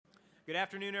Good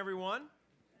afternoon, everyone.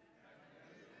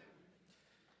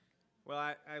 Well,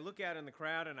 I look out in the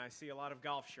crowd and I see a lot of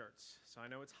golf shirts. So I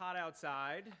know it's hot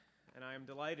outside, and I am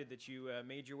delighted that you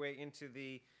made your way into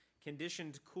the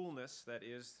conditioned coolness that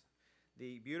is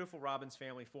the beautiful Robbins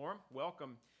Family Forum.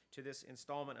 Welcome to this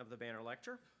installment of the Banner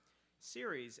Lecture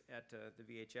series at the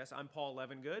VHS. I'm Paul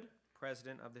Levengood,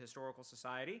 President of the Historical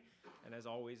Society, and as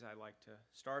always, I'd like to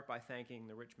start by thanking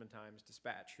the Richmond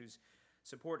Times-Dispatch, whose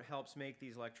support helps make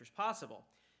these lectures possible.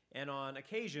 And on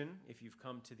occasion, if you've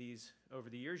come to these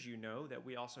over the years, you know that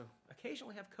we also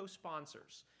occasionally have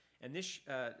co-sponsors. And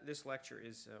this lecture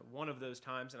is one of those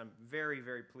times, and I'm very,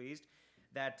 very pleased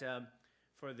that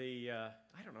for the,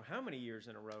 I don't know how many years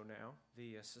in a row now,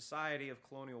 the Society of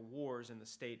Colonial Wars in the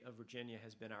state of Virginia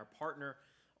has been our partner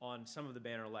on some of the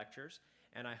Banner lectures.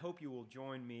 And I hope you will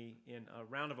join me in a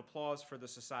round of applause for the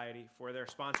Society for their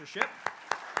sponsorship.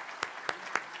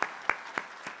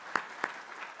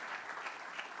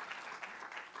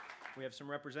 We have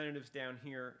some representatives down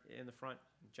here in the front.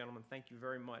 Gentlemen, thank you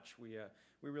very much. We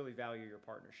really value your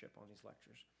partnership on these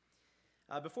lectures.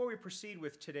 Before we proceed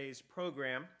with today's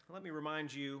program, let me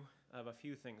remind you of a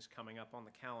few things coming up on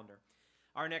the calendar.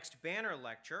 Our next Banner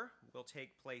lecture will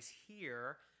take place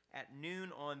here at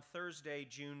noon on Thursday,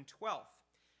 June 12th.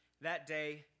 That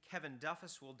day, Kevin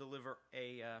Duffus will deliver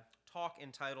a talk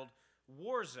entitled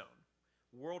War Zone,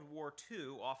 World War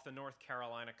II off the North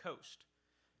Carolina coast.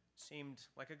 Seemed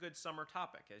like a good summer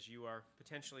topic. As you are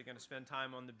potentially going to spend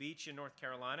time on the beach in North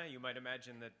Carolina, you might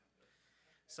imagine that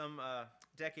some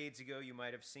decades ago you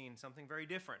might have seen something very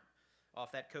different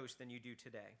off that coast than you do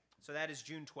today. So that is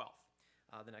June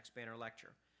 12th, the next Banner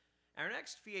lecture. Our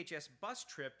next VHS bus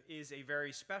trip is a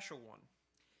very special one.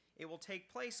 It will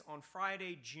take place on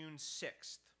Friday, June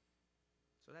 6th.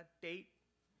 So that date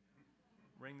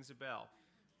rings a bell.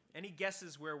 Any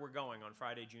guesses where we're going on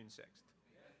Friday, June 6th?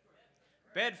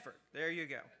 Bedford, there you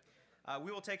go.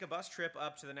 We will take a bus trip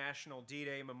up to the National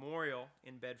D-Day Memorial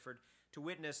in Bedford to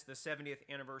witness the 70th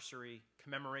anniversary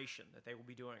commemoration that they will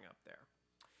be doing up there.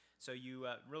 So you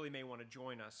really may want to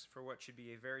join us for what should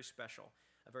be a very special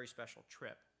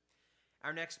trip.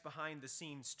 Our next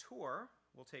behind-the-scenes tour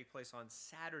will take place on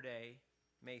Saturday,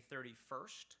 May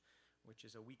 31st, which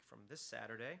is a week from this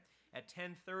Saturday, at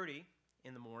 10:30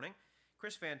 in the morning.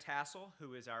 Chris Van Tassel,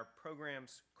 who is our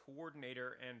program's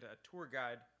coordinator and a tour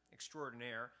guide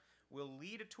extraordinaire, will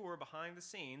lead a tour behind the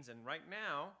scenes. And right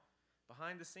now,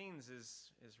 behind the scenes is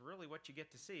really what you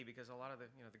get to see, because a lot of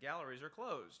the galleries are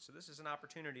closed. So this is an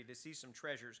opportunity to see some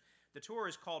treasures. The tour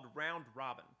is called Round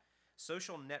Robin,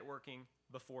 Social Networking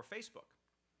Before Facebook,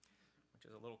 which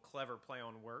is a little clever play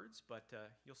on words, but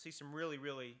you'll see some really,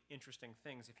 really interesting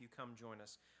things if you come join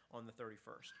us on the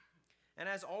 31st. And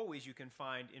as always, you can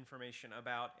find information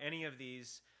about any of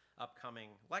these upcoming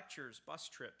lectures, bus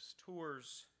trips,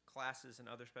 tours, classes, and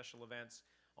other special events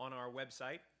on our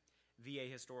website,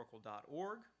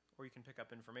 vahistorical.org, or you can pick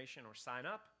up information or sign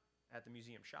up at the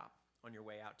museum shop on your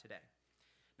way out today.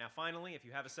 Now finally, if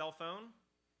you have a cell phone,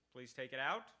 please take it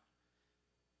out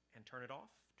and turn it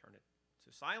off. Turn it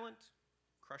to silent,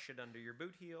 crush it under your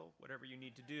boot heel, whatever you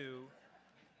need to do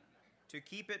to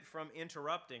keep it from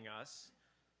interrupting us.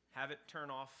 Have it turn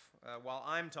off while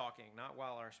I'm talking, not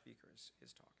while our speaker is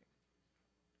talking.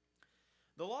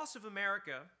 The loss of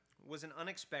America was an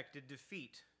unexpected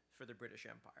defeat for the British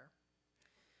Empire.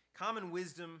 Common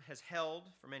wisdom has held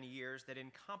for many years that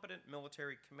incompetent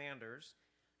military commanders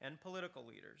and political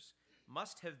leaders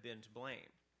must have been to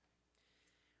blame.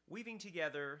 Weaving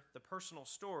together the personal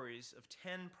stories of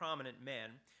 10 prominent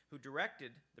men who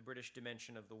directed the British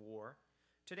dimension of the war,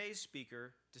 today's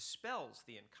speaker dispels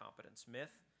the incompetence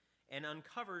myth and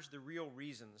uncovers the real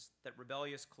reasons that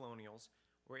rebellious colonials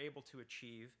were able to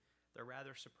achieve their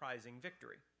rather surprising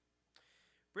victory.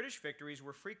 British victories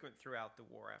were frequent throughout the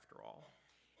war, after all,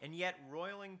 and yet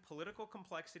roiling political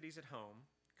complexities at home,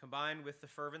 combined with the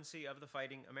fervency of the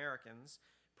fighting Americans,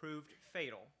 proved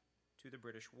fatal to the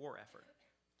British war effort.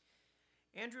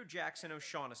 Andrew Jackson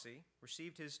O'Shaughnessy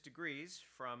received his degrees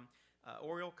from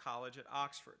Oriel College at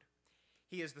Oxford.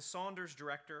 He is the Saunders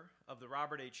Director of the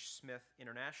Robert H. Smith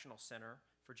International Center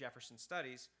for Jefferson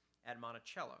Studies at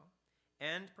Monticello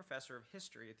and Professor of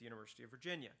History at the University of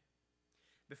Virginia.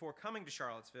 Before coming to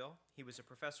Charlottesville, he was a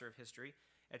Professor of History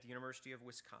at the University of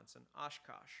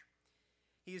Wisconsin-Oshkosh.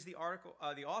 He is the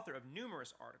author of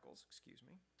numerous articles,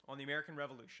 on the American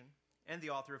Revolution, and the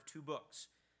author of 2 books,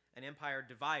 An Empire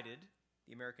Divided,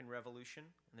 The American Revolution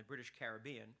and the British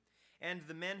Caribbean, and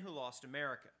The Men Who Lost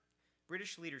America,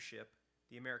 British Leadership,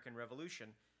 the American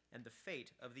Revolution, and the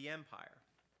Fate of the Empire.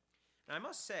 And I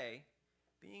must say,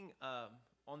 being a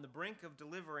on the brink of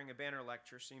delivering a banner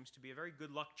lecture seems to be a very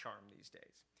good luck charm these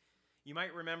days. You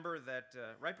might remember that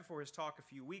right before his talk a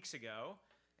few weeks ago,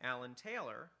 Alan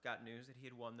Taylor got news that he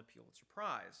had won the Pulitzer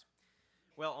Prize.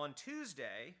 Well, on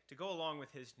Tuesday, to go along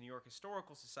with his New York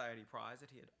Historical Society Prize that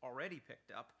he had already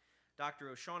picked up, Dr.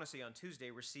 O'Shaughnessy on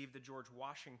Tuesday received the George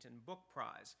Washington Book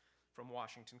Prize from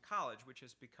Washington College, which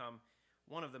has become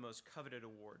one of the most coveted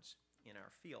awards in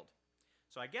our field.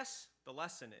 So I guess the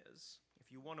lesson is,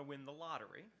 if you want to win the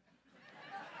lottery,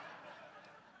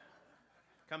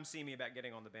 come see me about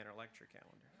getting on the banner lecture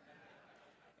calendar.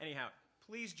 Anyhow,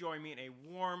 please join me in a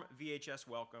warm VHS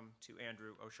welcome to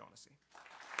Andrew O'Shaughnessy.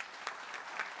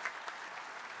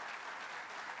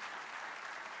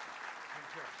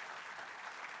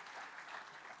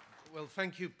 Well,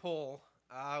 thank you, Paul.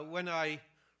 When I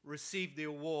received the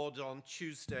award on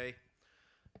Tuesday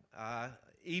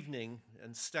evening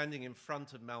and standing in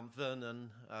front of Mount Vernon,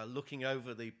 looking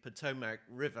over the Potomac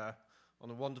River on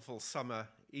a wonderful summer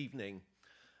evening,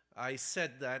 I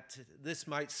said that this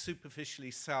might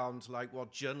superficially sound like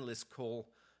what journalists call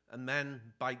a man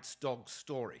bites dog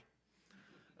story.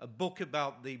 A book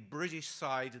about the British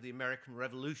side of the American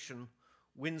Revolution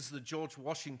wins the George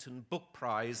Washington Book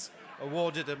Prize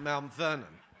awarded at Mount Vernon.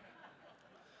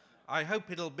 I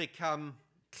hope it'll become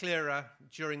clearer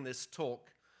during this talk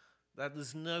that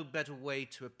there's no better way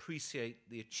to appreciate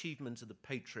the achievement of the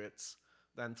Patriots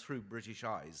than through British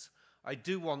eyes. I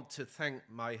do want to thank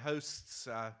my hosts,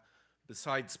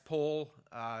 besides Paul,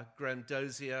 Graham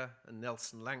Dozier and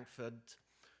Nelson Langford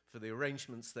for the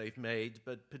arrangements they've made,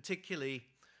 but particularly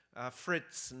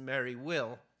Fritz and Mary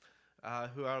Will,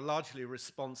 who are largely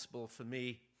responsible for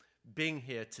me being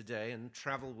here today and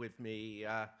traveled with me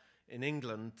in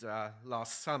England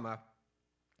last summer.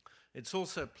 It's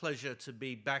also a pleasure to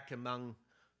be back among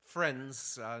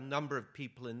friends, a number of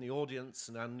people in the audience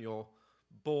and on your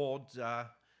board,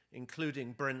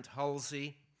 including Brent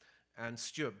Halsey and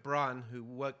Stuart Bryan, who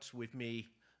worked with me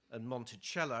at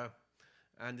Monticello.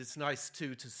 And it's nice,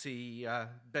 too, to see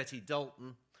Betty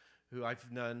Dalton, who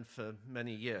I've known for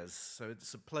many years. So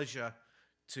it's a pleasure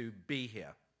to be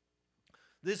here.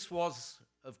 This was,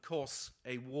 of course,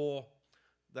 a war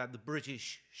that the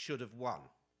British should have won.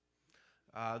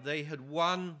 They had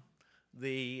won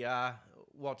the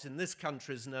what in this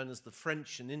country is known as the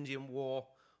French and Indian War,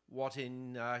 what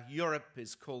in Europe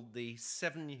is called the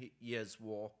 7 Years'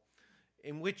 War,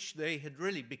 in which they had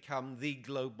really become the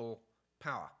global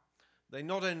power. They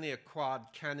not only acquired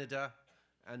Canada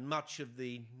and much of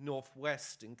the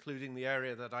Northwest, including the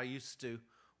area that I used to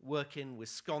work in,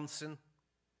 Wisconsin,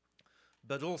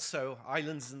 but also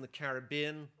islands in the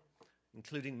Caribbean,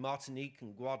 including Martinique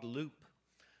and Guadeloupe.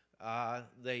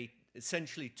 They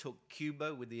essentially took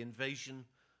Cuba with the invasion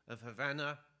of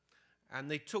Havana, and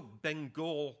they took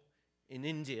Bengal in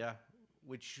India,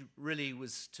 which really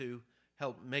was to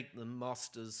help make them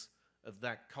masters of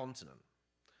that continent.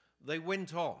 They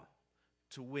went on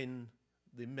to win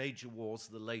the major wars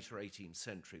of the later 18th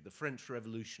century, the French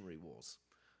Revolutionary Wars.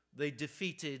 They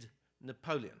defeated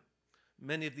Napoleon.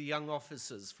 Many of the young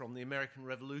officers from the American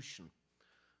Revolution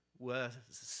were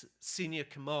senior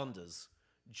commanders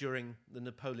during the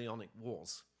Napoleonic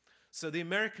Wars. So the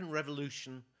American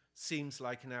Revolution seems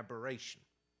like an aberration.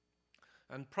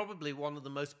 And probably one of the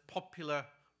most popular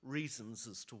reasons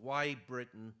as to why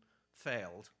Britain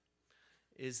failed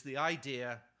is the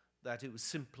idea that it was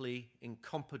simply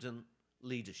incompetent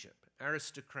leadership,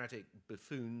 aristocratic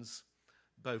buffoons,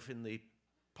 both in the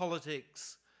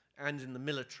politics and in the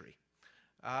military.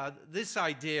 This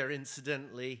idea,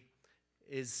 incidentally,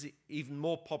 is even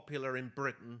more popular in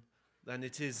Britain than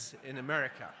it is in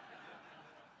America.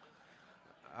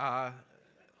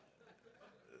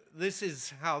 This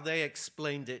is how they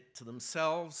explained it to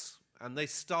themselves, and they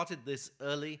started this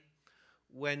early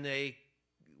when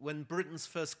Britain's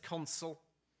first consul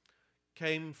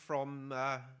came from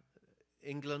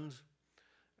England,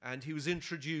 and he was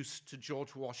introduced to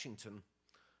George Washington,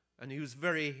 and he was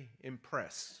very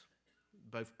impressed,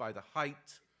 both by the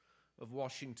height of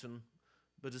Washington,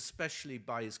 but especially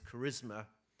by his charisma.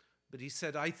 But he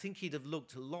said, I think he'd have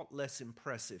looked a lot less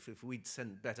impressive if we'd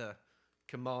sent better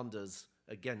commanders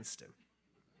against him.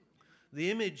 The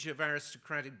image of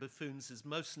aristocratic buffoons is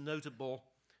most notable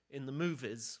in the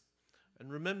movies.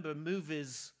 And remember,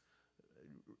 movies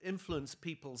influence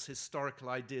people's historical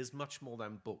ideas much more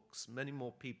than books. Many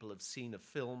more people have seen a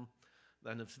film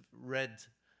than have read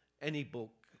any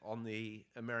book on the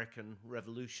American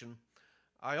Revolution.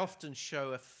 I often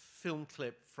show a film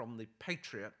clip from The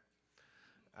Patriot,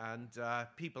 and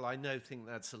people I know think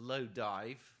that's a low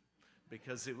dive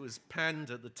because it was panned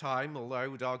at the time, although I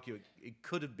would argue it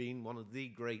could have been one of the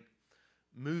great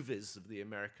movies of the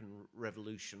American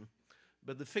Revolution.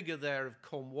 But the figure there of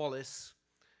Cornwallis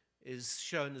is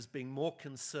shown as being more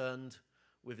concerned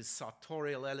with his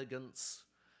sartorial elegance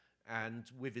and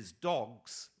with his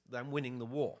dogs than winning the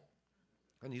war.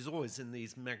 And he's always in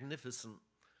these magnificent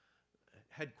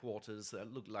headquarters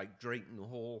that look like Drayton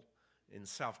Hall in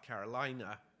South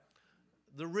Carolina.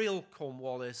 The real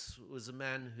Cornwallis was a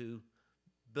man who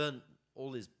burnt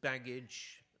all his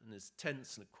baggage and his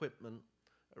tents and equipment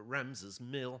at Rams's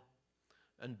Mill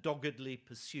and doggedly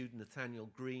pursued Nathaniel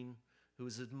Greene, who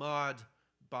was admired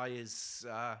by his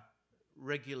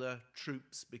regular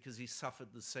troops because he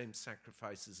suffered the same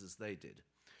sacrifices as they did.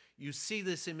 You see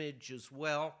this image as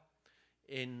well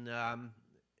in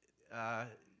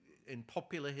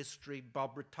popular history.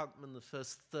 Barbara Tuchman, the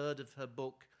first third of her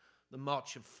book, The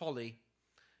March of Folly,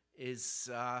 is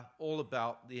all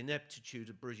about the ineptitude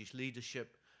of British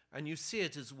leadership, and you see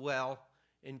it as well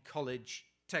in college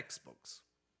textbooks.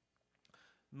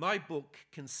 My book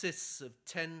consists of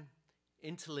 10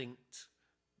 interlinked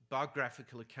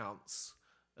biographical accounts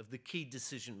of the key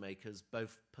decision makers,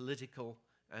 both political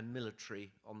and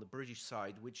military, on the British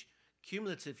side, which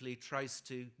cumulatively tries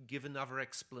to give another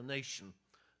explanation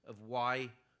of why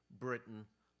Britain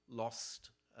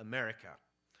lost America.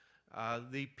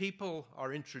 The people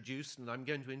are introduced, and I'm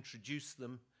going to introduce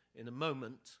them in a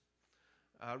moment,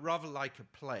 rather like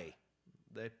a play.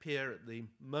 They appear at the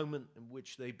moment in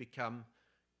which they become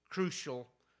crucial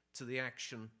to the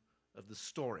action of the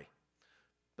story.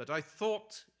 But I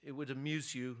thought it would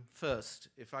amuse you first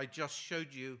if I just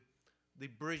showed you the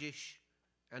British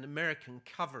and American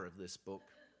cover of this book,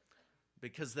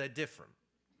 because they're different.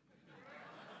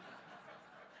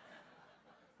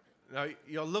 Now,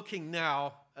 you're looking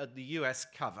now at the US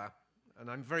cover, and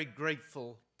I'm very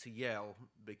grateful to Yale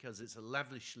because it's a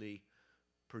lavishly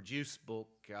produced book.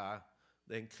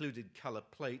 They included color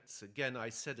plates. Again, I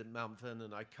said at Mount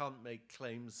Vernon, I can't make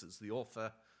claims as the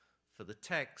author for the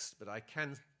text, but I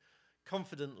can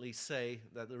confidently say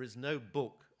that there is no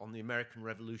book on the American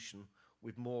Revolution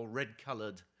with more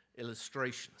red-colored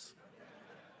illustrations.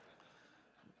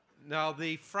 Now,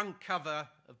 the front cover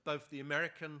of both the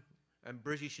American and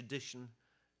British edition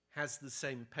has the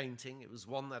same painting. It was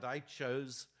one that I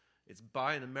chose. It's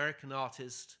by an American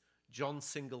artist, John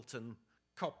Singleton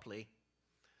Copley,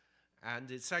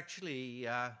 and it's actually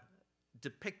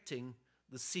depicting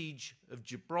the siege of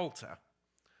Gibraltar,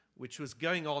 which was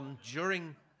going on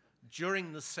during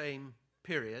the same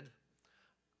period.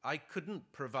 I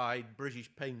couldn't provide British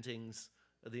paintings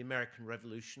of the American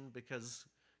Revolution because,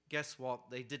 guess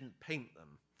what? They didn't paint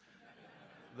them.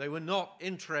 They were not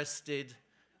interested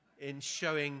in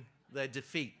showing their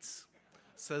defeats.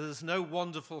 So there's no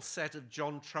wonderful set of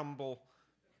John Trumbull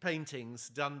paintings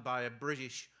done by a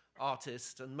British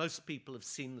artist, and most people have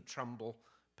seen the Trumbull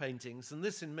paintings. And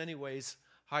this, in many ways,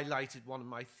 highlighted one of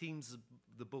my themes of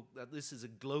the book, that this is a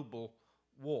global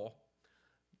war.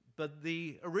 But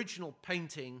the original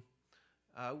painting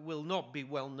will not be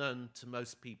well known to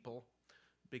most people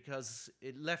because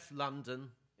it left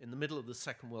London in the middle of the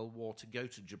Second World War to go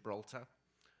to Gibraltar.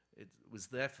 It was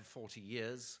there for 40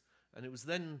 years, and it was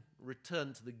then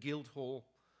returned to the Guildhall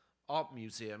Art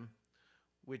Museum,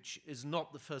 which is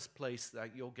not the first place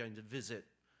that you're going to visit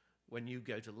when you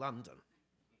go to London.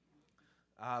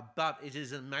 But it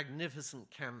is a magnificent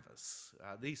canvas.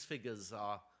 These figures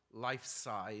are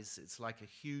life-size. It's like a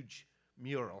huge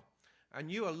mural.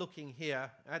 And you are looking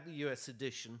here at the US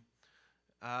edition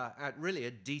at really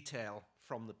a detail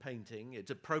from the painting. It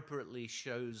appropriately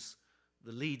shows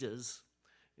the leaders.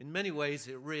 In many ways,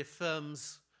 it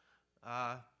reaffirms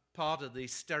part of the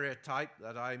stereotype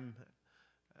that I'm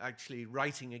actually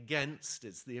writing against.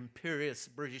 It's the imperious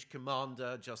British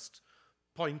commander just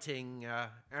pointing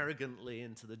arrogantly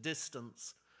into the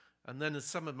distance. And then, as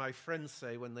some of my friends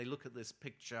say when they look at this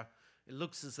picture, it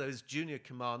looks as though his junior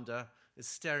commander is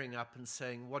staring up and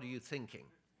saying, "What are you thinking?"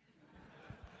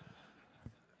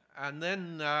 And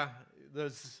then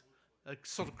there's a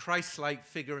sort of Christ-like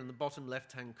figure in the bottom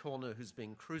left-hand corner who's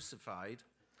being crucified.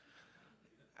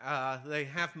 They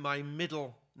have my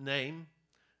middle name,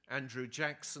 Andrew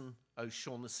Jackson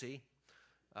O'Shaughnessy.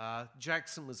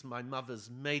 Jackson was my mother's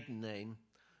maiden name,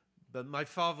 but my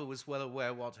father was well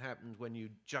aware what happened when you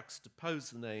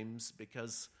juxtapose the names,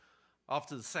 because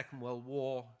after the Second World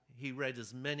War, he read,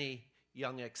 as many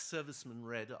young ex-servicemen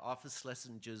read, Arthur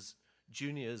Schlesinger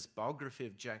Jr.'s biography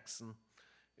of Jackson.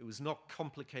 It was not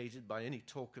complicated by any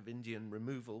talk of Indian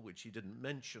removal, which he didn't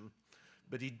mention,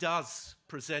 but he does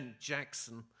present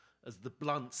Jackson as the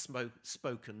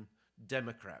blunt-spoken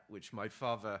Democrat, which my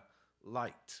father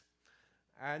liked.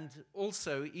 And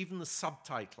also, even the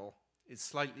subtitle is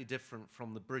slightly different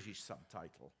from the British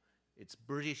subtitle. It's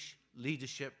British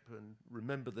leadership, and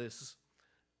remember this,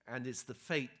 and it's the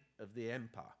fate of the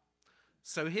empire.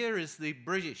 So here is the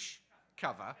British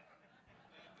cover.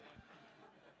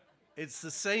 It's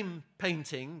the same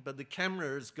painting, but the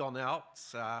camera has gone out.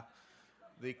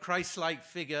 The Christ-like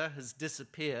figure has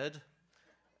disappeared,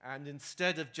 and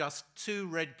instead of just two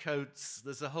red coats,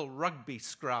 there's a whole rugby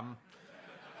scrum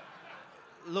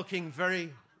looking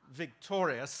very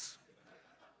victorious.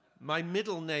 My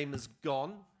middle name is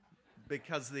gone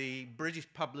because the British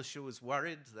publisher was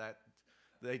worried that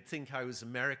they'd think I was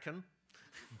American.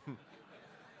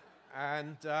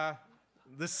 And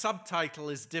the subtitle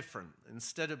is different.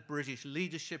 Instead of British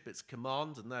leadership, it's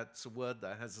command, and that's a word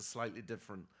that has a slightly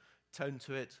different tone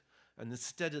to it. And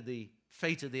instead of the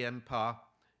fate of the empire,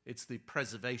 it's the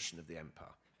preservation of the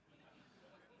empire.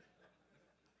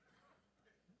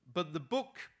 But the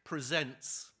book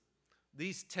presents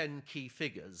these 10 key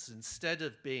figures, instead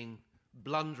of being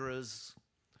blunderers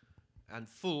and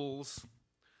fools,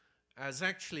 as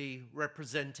actually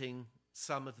representing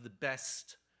some of the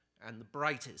best and the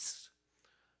brightest,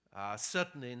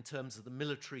 certainly in terms of the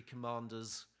military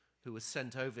commanders who were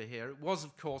sent over here. It was,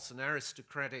 of course, an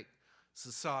aristocratic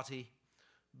society,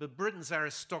 but Britain's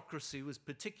aristocracy was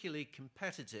particularly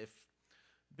competitive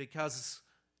because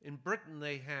in Britain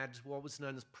they had what was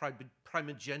known as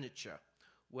primogeniture,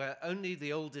 where only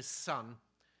the oldest son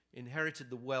inherited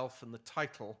the wealth and the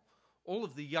title. All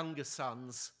of the younger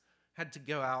sons had to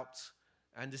go out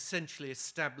and essentially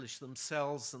establish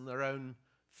themselves and their own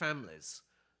families.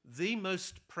 The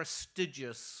most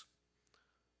prestigious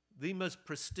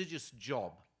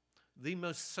job, the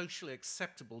most socially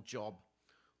acceptable job,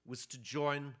 was to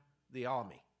join the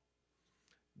army.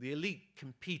 The elite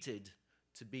competed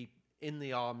to be in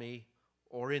the army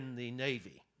or in the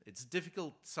navy. It's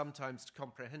difficult sometimes to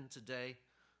comprehend today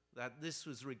that this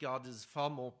was regarded as far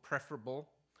more preferable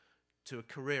to a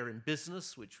career in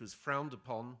business, which was frowned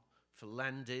upon for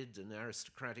landed and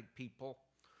aristocratic people,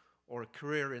 or a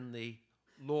career in the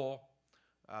law.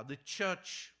 The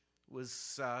church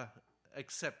was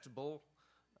acceptable,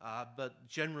 but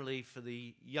generally for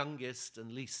the youngest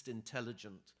and least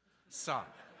intelligent son.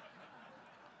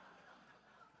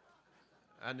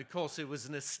 And of course, it was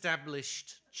an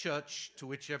established church to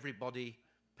which everybody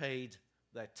paid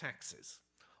their taxes.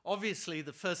 Obviously,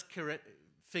 the first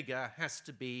figure has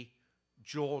to be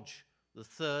George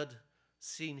III,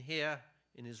 seen here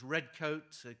in his red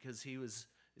coat, because he was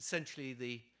essentially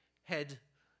the head,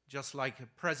 just like a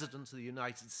president of the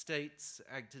United States,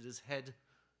 acted as head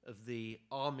of the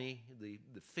army, the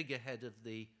figurehead of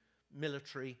the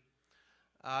military.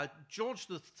 George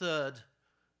III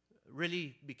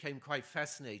really became quite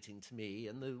fascinating to me,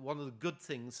 and one of the good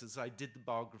things as I did the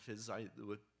biographies, there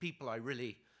were people I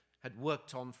really had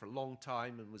worked on for a long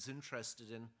time and was interested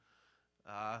in,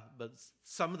 but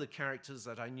some of the characters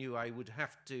that I knew I would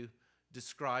have to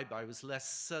describe, I was less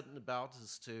certain about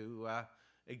as to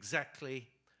exactly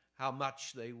how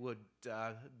much they would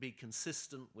be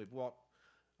consistent with what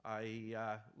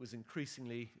I was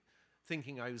increasingly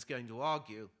thinking I was going to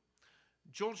argue.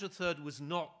 George III was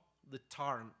not the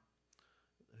tyrant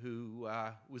who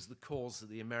was the cause of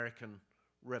the American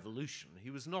Revolution. He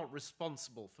was not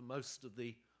responsible for most of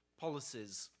the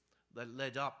policies that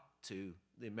led up to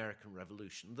the American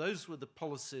Revolution. Those were the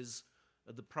policies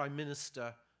of the Prime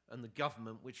Minister and the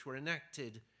government, which were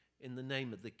enacted in the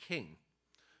name of the king.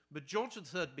 But George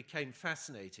III became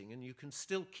fascinating, and you can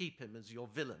still keep him as your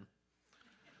villain,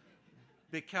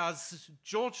 because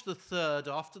George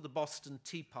III, after the Boston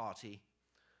Tea Party,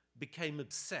 became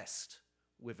obsessed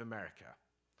with America.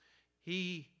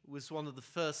 He was one of the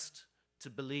first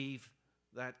to believe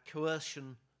that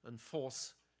coercion and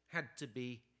force had to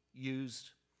be used.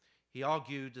 He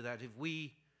argued that if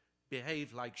we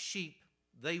behave like sheep,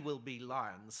 they will be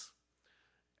lions.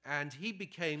 And he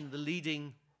became the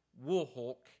leading war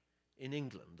hawk in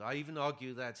England. I even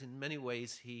argue that in many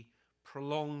ways he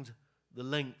prolonged the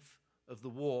length of the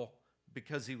war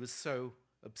because he was so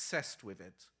obsessed with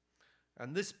it.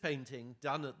 And this painting,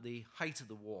 done at the height of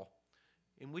the war,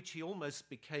 in which he almost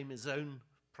became his own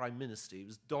prime minister, he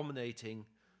was dominating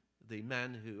the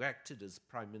man who acted as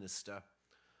prime minister.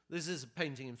 This is a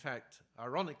painting, in fact,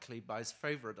 ironically, by his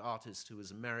favorite artist who was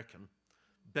American,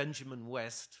 Benjamin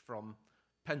West from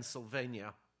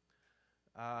Pennsylvania.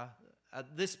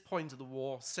 At this point of the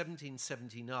war,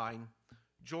 1779,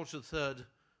 George III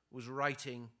was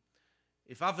writing,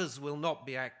 "If others will not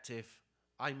be active,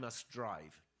 I must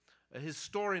drive." A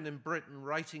historian in Britain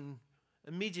writing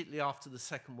immediately after the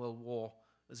Second World War,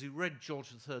 as he read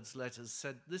George III's letters,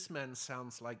 said, "This man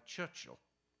sounds like Churchill."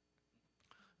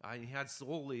 He has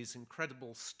all these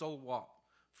incredible stalwart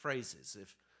phrases.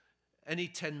 If any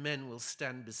 10 men will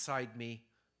stand beside me,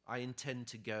 I intend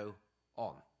to go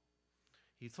on.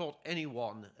 He thought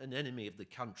anyone an enemy of the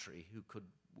country who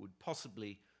would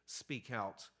possibly speak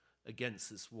out against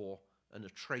this war and a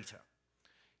traitor.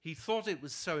 He thought it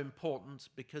was so important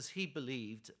because he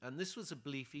believed, and this was a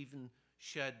belief even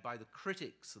shared by the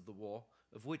critics of the war,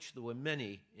 of which there were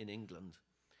many in England,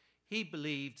 he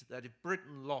believed that if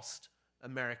Britain lost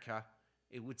America,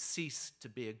 it would cease to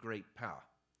be a great power.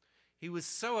 He was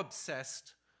so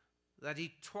obsessed that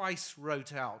he twice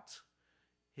wrote out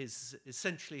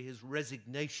essentially his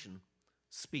resignation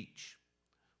speech,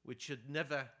 which had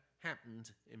never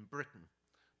happened in Britain.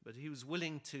 But he was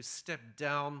willing to step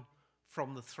down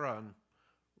from the throne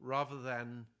rather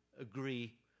than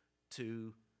agree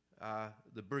to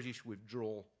the British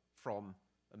withdrawal from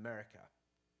America.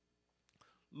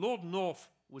 Lord North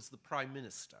was the Prime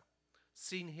Minister,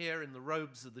 seen here in the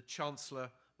robes of the Chancellor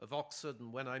of Oxford,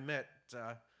 and when I met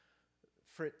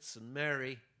Fritz and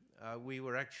Mary, we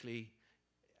were actually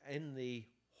in the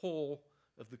hall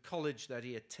of the college that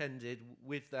he attended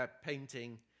with that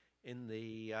painting in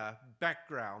the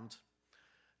background.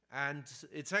 And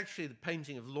it's actually the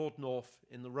painting of Lord North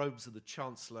in the robes of the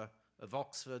Chancellor of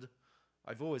Oxford.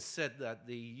 I've always said that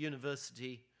the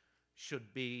university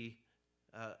should be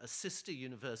a sister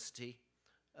university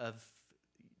of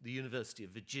the University of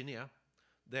Virginia.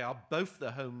 They are both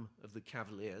the home of the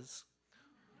Cavaliers,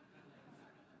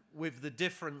 with the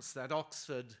difference that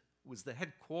Oxford was the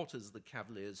headquarters of the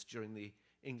Cavaliers during the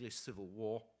English Civil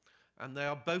War, and they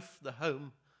are both the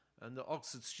home, and the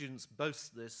Oxford students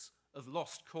boast this, of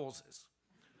lost causes.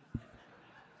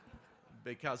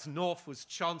 Because North was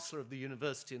Chancellor of the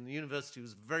university, and the university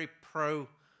was very pro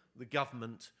the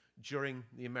government during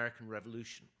the American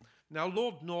Revolution. Now,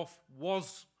 Lord North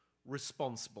was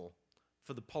responsible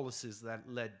for the policies that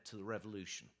led to the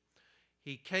revolution.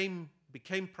 He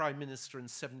became Prime Minister in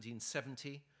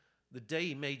 1770. The day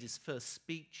he made his first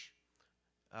speech,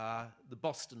 the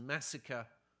Boston Massacre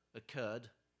occurred.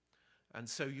 And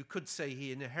so you could say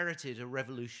he inherited a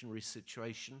revolutionary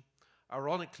situation.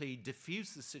 Ironically, he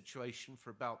diffused the situation for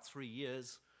about 3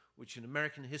 years, which in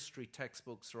American history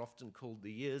textbooks are often called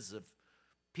the years of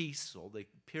peace or the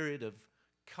period of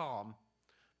calm.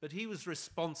 But he was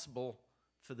responsible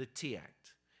for the Tea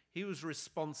Act. He was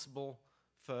responsible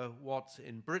for what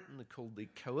in Britain are called the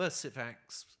Coercive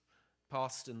Acts,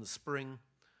 passed in the spring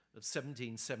of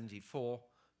 1774,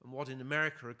 and what in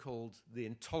America are called the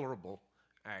Intolerable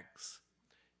Acts.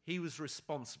 He was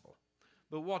responsible.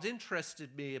 But what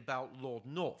interested me about Lord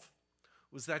North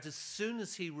was that as soon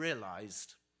as he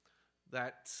realized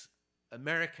that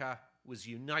America was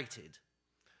united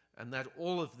and that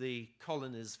all of the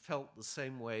colonies felt the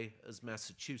same way as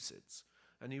Massachusetts,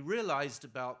 and he realized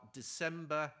about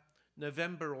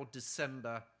November or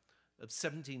December of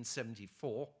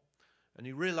 1774, and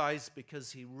he realized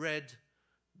because he read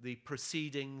the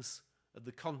proceedings of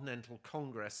the Continental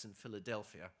Congress in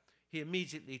Philadelphia, he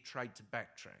immediately tried to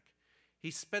backtrack.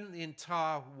 He spent the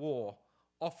entire war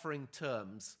offering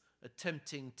terms,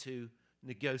 attempting to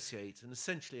negotiate, and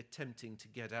essentially attempting to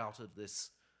get out of this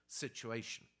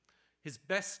situation. His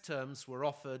best terms were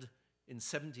offered in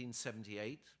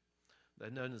 1778.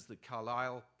 They're known as the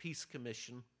Carlisle Peace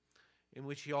Commission, in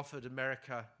which he offered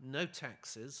America no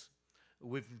taxes, a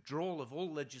withdrawal of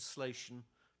all legislation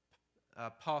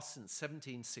passed in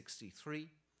 1763,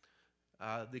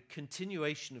 the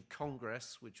continuation of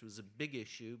Congress, which was a big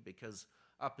issue because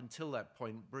up until that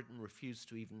point, Britain refused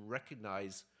to even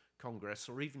recognize Congress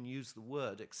or even use the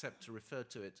word except to refer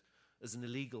to it as an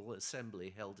illegal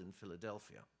assembly held in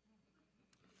Philadelphia.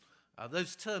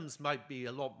 Those terms might be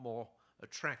a lot more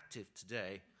attractive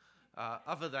today,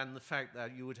 other than the fact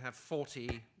that you would have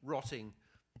 40 rotting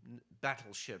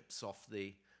battleships off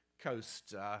the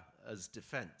coast as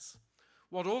defense.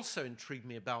 What also intrigued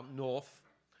me about North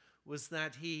was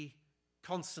that he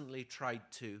constantly tried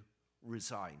to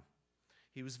resign.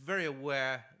 He was very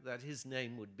aware that his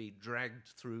name would be dragged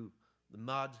through the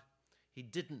mud. He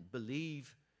didn't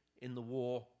believe in the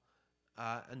war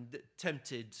and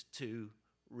attempted to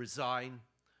resign.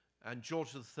 And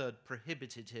George III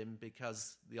prohibited him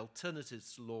because the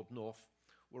alternatives to Lord North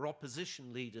were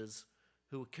opposition leaders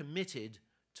who were committed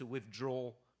to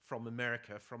withdraw from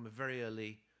America from a very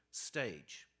early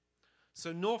stage.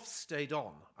 So North stayed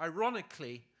on.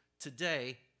 Ironically,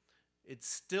 today, it's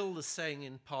still the saying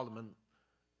in Parliament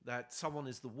that someone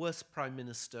is the worst Prime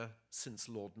Minister since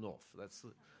Lord North.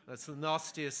 That's the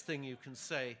nastiest thing you can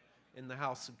say in the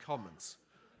House of Commons.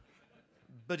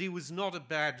 But he was not a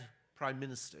bad Prime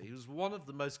Minister. He was one of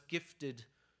the most gifted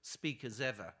speakers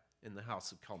ever in the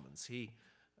House of Commons. He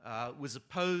was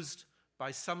opposed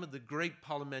by some of the great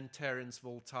parliamentarians of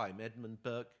all time, Edmund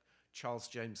Burke, Charles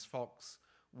James Fox,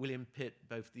 William Pitt,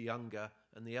 both the younger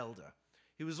and the elder.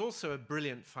 He was also a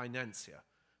brilliant financier,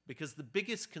 because the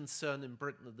biggest concern in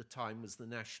Britain at the time was the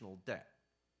national debt.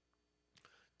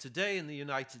 Today in the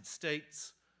United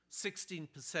States,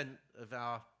 16% of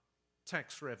our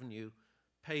tax revenue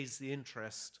pays the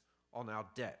interest on our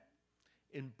debt.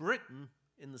 In Britain,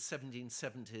 in the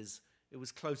 1770s, it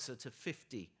was closer to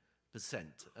 50%,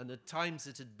 and at times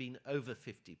it had been over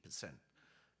 50%.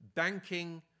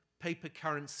 Banking, paper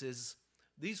currencies,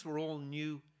 these were all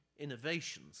new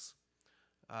innovations.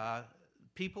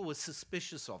 People were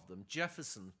suspicious of them.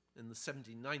 Jefferson in the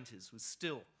 1790s was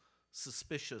still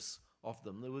suspicious of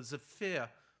them. There was a fear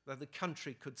that the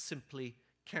country could simply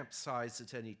capsize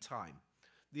at any time.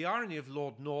 The irony of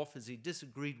Lord North is he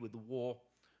disagreed with the war,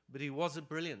 but he was a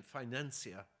brilliant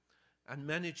financier and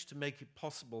managed to make it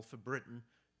possible for Britain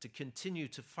to continue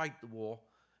to fight the war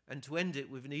and to end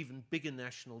it with an even bigger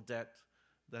national debt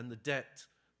than the debt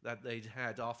that they'd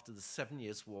had after the 7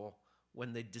 Years' War,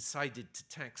 when they decided to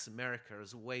tax America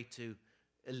as a way to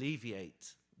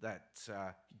alleviate that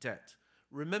debt.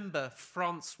 Remember,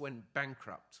 France went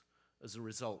bankrupt as a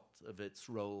result of its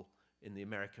role in the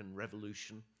American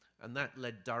Revolution, and that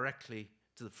led directly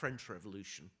to the French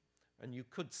Revolution. And you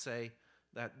could say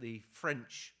that the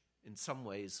French, in some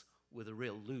ways, were the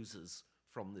real losers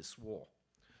from this war.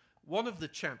 One of the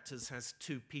chapters has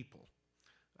two people,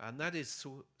 and that is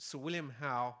Sir William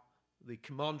Howe, the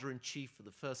commander-in-chief for the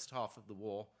first half of the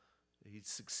war. He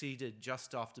succeeded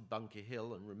just after Bunker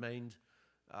Hill and remained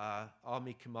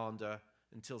army commander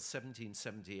until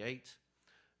 1778.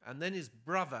 And then his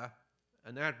brother,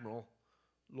 an admiral,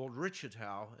 Lord Richard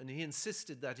Howe, and he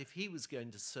insisted that if he was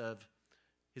going to serve,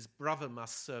 his brother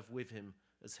must serve with him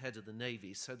as head of the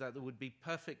Navy, so that there would be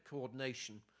perfect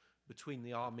coordination between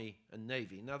the Army and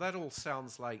Navy. Now, that all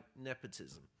sounds like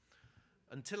nepotism,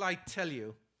 until I tell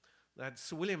you that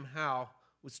Sir William Howe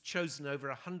was chosen over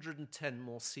 110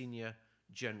 more senior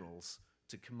generals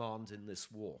to command in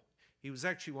this war. He was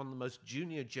actually one of the most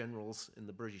junior generals in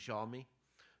the British Army.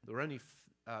 There were only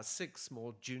 6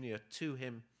 more junior to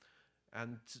him,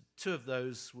 and 2 of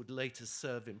those would later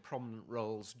serve in prominent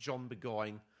roles, John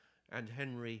Burgoyne and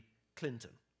Henry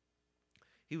Clinton.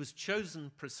 He was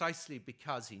chosen precisely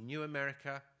because he knew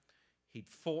America, he'd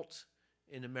fought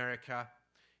in America,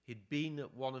 he'd been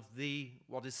at one of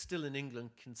what is still in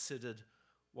England considered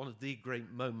one of the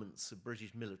great moments of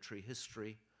British military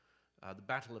history, the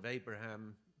Battle of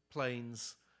Abraham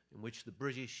Plains, in which the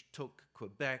British took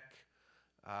Quebec.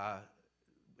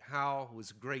 Howe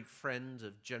was a great friend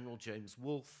of General James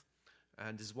Wolfe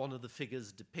and is one of the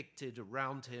figures depicted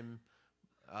around him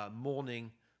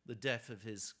mourning the death of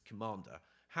his commander.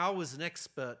 Howe was an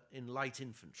expert in light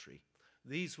infantry.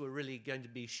 These were really going to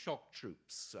be shock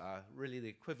troops, really the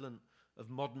equivalent of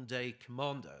modern-day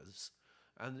commandos,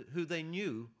 and who they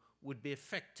knew would be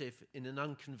effective in an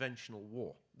unconventional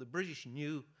war. The British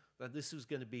knew that this was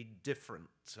going to be different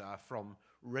from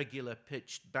regular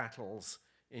pitched battles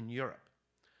in Europe.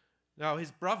 Now,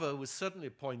 his brother was certainly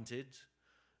appointed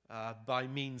by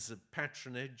means of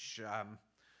patronage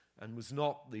and was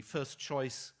not the first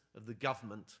choice of the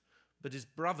government, but his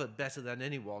brother, better than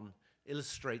anyone,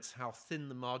 illustrates how thin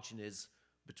the margin is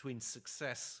between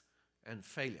success and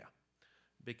failure,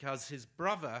 because his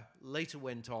brother later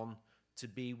went on to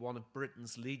be one of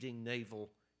Britain's leading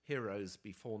naval heroes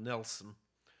before Nelson.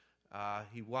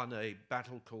 He won a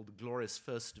battle called the Glorious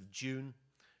 1st of June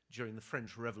during the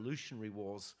French Revolutionary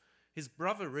Wars. His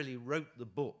brother really wrote the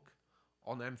book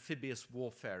on amphibious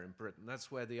warfare in Britain.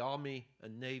 That's where the army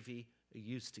and navy are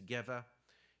used together.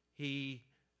 He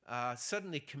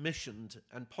certainly commissioned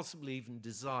and possibly even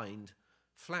designed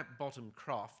flat-bottomed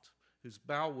craft whose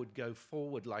bow would go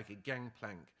forward like a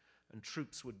gangplank and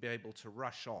troops would be able to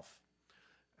rush off.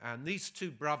 And these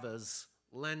two brothers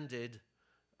landed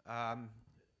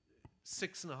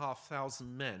 6,500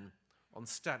 men on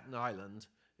Staten Island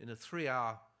in a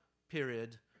 3-hour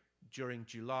period during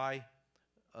July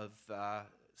of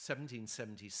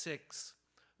 1776,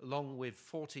 along with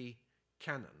 40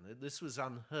 cannon. This was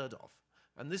unheard of.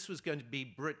 And this was going to be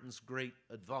Britain's great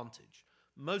advantage.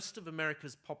 Most of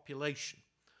America's population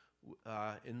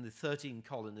in the 13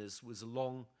 colonies was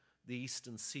along the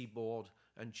eastern seaboard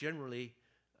and generally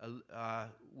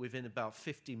within about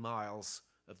 50 miles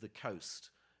of the coast.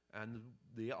 And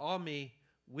the army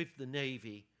with the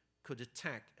navy could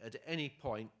attack at any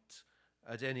point,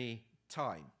 at any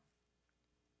time.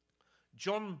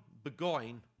 John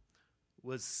Burgoyne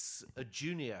was a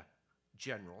junior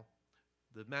general,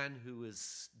 the man who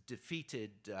was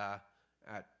defeated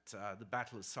at the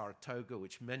Battle of Saratoga,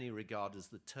 which many regard as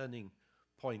the turning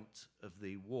point of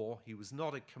the war. He was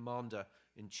not a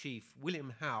commander-in-chief.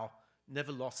 William Howe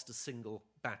never lost a single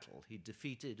battle. He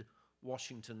defeated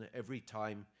Washington every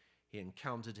time he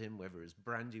encountered him, whether it was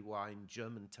Brandywine,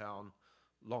 Germantown,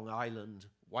 Long Island,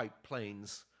 White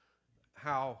Plains.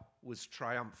 Howe was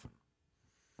triumphant.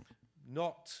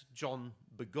 Not John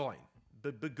Burgoyne.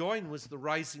 But Burgoyne was the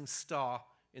rising star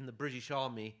in the British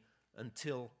Army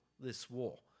until this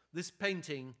war. This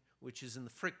painting, which is in the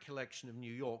Frick collection of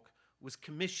New York, was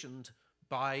commissioned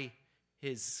by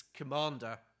his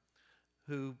commander,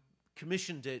 who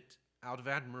commissioned it out of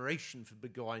admiration for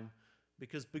Burgoyne,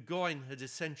 because Burgoyne had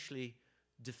essentially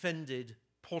defended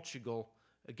Portugal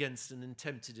against an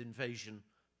attempted invasion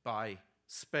by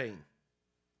Spain.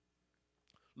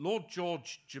 Lord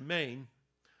George Germain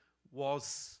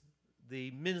was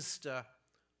the minister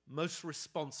most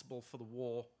responsible for the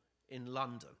war in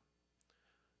London.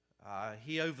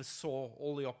 He oversaw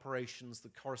all the operations, the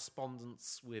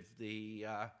correspondence with the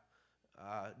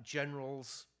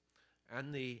generals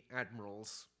and the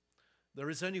admirals. There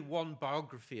is only one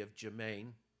biography of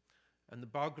Germain, and the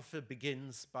biographer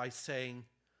begins by saying,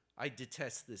 "I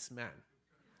detest this man."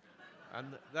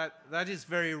 And that is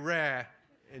very rare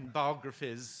in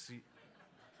biographies.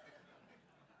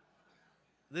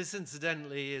 This,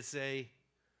 incidentally, is a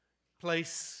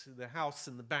place, the house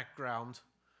in the background,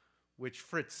 which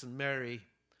Fritz and Mary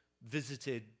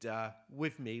visited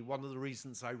with me. One of the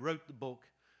reasons I wrote the book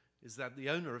is that the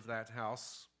owner of that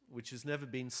house, which has never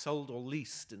been sold or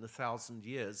leased in 1,000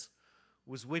 years,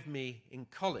 was with me in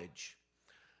college.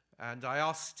 And I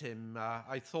asked him,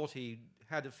 I thought he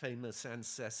had a famous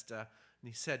ancestor, and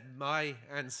he said, my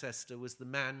ancestor was the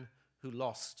man who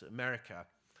lost America.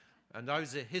 And I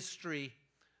was a history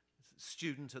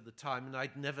student at the time, and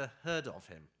I'd never heard of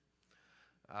him,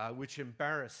 which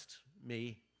embarrassed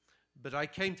me. But I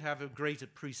came to have a great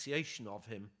appreciation of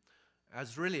him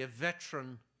as really a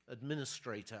veteran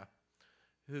administrator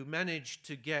who managed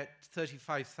to get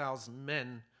 35,000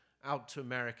 men out to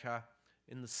America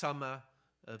in the summer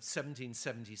of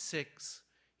 1776.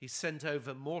 He sent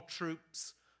over more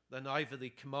troops than either the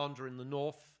commander in the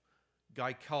north,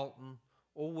 Guy Carleton,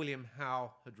 or William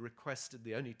Howe had requested,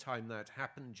 the only time that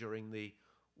happened during the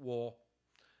war,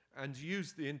 and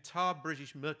used the entire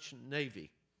British merchant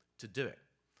navy to do it.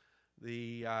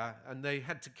 And they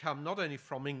had to come not only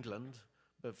from England,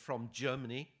 but from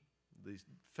Germany, the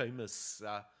famous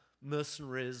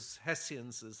mercenaries,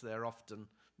 Hessians as they're often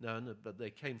known, but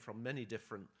they came from many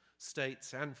different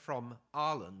states, and from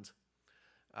Ireland.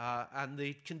 And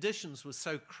the conditions were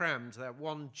so crammed that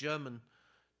one German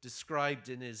described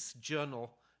in his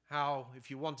journal how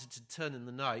if you wanted to turn in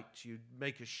the night, you'd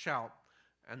make a shout,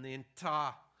 and the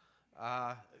entire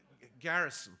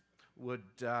garrison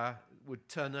would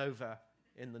turn over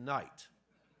in the night.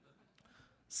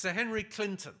 Sir Henry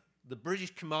Clinton, the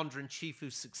British commander-in-chief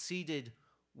who succeeded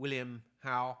William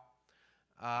Howe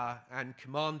and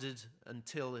commanded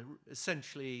until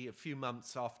essentially a few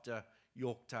months after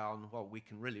Yorktown, what we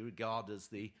can really regard as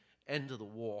the end of the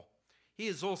war. He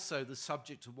is also the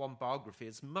subject of one biography.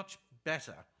 It's much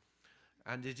better,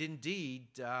 and it indeed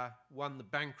won the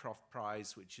Bancroft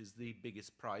Prize, which is the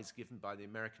biggest prize given by the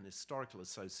American Historical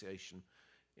Association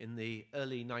in the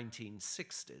early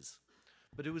 1960s.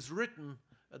 But it was written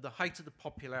at the height of the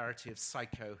popularity of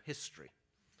psychohistory.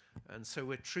 And so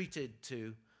we're treated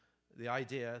to the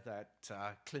idea that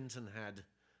Clinton had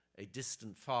a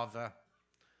distant father,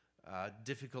 a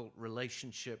difficult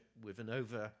relationship with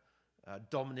an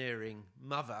domineering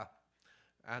mother,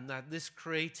 and that this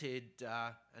created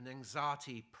an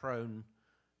anxiety-prone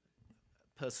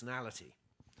personality.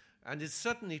 And it's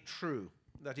certainly true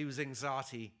that he was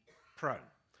anxiety-prone.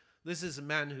 This is a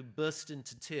man who burst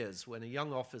into tears when a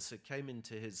young officer came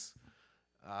into his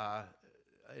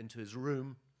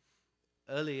room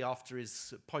early after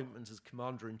his appointment as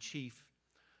commander-in-chief,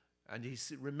 and he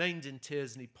remained in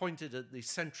tears, and he pointed at the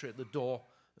sentry at the door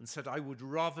and said, "I would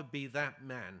rather be that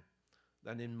man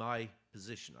than in my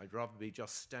position. I'd rather be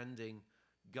just standing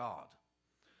guard."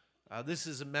 This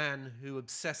is a man who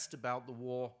obsessed about the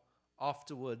war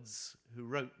afterwards, who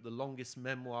wrote the longest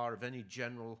memoir of any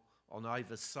general on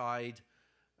either side,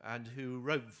 and who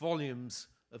wrote volumes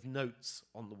of notes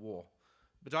on the war.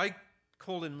 But I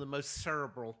call him the most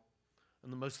cerebral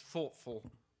and the most thoughtful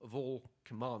of all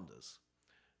commanders.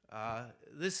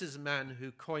 This is a man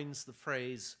who coins the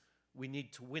phrase, "We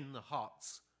need to win the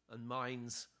hearts and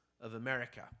minds of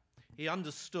America." He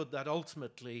understood that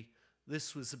ultimately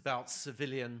this was about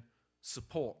civilian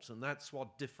support, and that's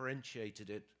what differentiated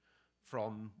it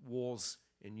from wars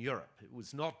in Europe. It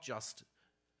was not just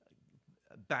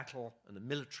a battle and a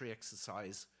military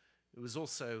exercise. It was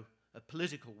also a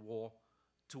political war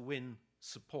to win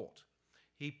support.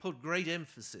 He put great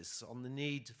emphasis on the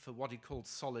need for what he called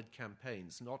solid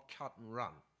campaigns, not cut and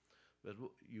run, but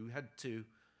you had to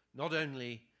not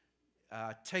only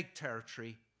take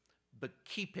territory, but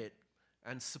keep it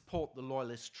and support the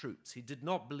loyalist troops. He did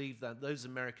not believe that those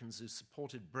Americans who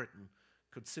supported Britain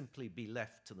could simply be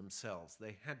left to themselves.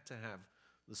 They had to have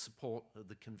the support of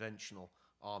the conventional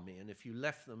army, and if you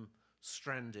left them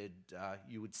stranded,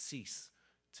 you would cease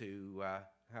to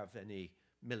have any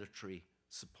military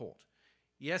support.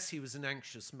 Yes, he was an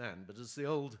anxious man, but as the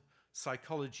old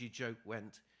psychology joke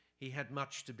went, he had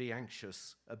much to be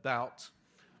anxious about,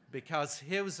 because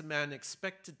here was a man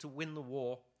expected to win the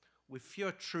war with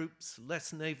fewer troops,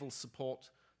 less naval support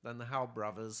than the Howe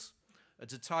brothers,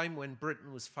 at a time when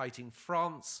Britain was fighting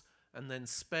France and then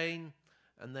Spain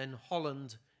and then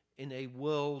Holland in a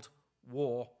world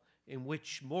war in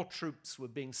which more troops were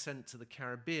being sent to the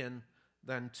Caribbean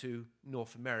than to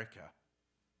North America.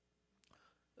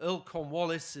 Earl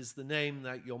Cornwallis is the name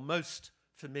that you're most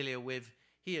familiar with.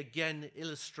 He again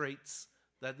illustrates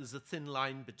that there's a thin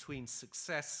line between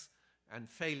success and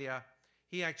failure.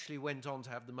 He actually went on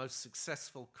to have the most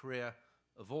successful career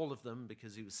of all of them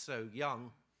because he was so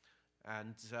young.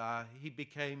 And he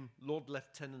became Lord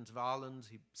Lieutenant of Ireland.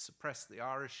 He suppressed the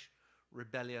Irish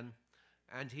rebellion.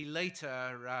 And he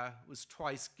later was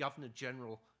twice Governor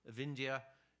General of India,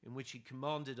 in which he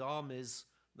commanded armies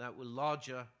that were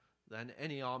larger than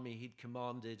any army he'd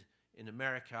commanded in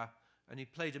America. And he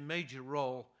played a major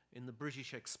role in the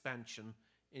British expansion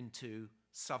into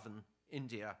southern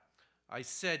India. I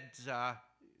said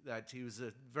that he was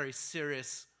a very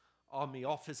serious army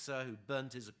officer who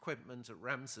burned his equipment at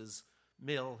Rams's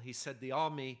Mill. He said, "The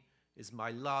army is my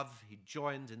love." He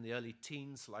joined in the early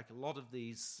teens, like a lot of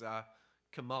these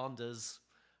commanders.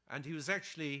 And he was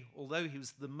actually, although he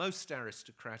was the most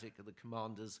aristocratic of the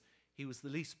commanders, he was the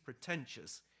least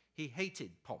pretentious. He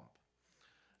hated pomp,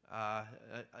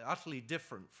 utterly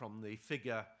different from the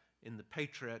figure in The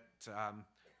Patriot.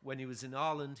 When he was in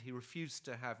Ireland, he refused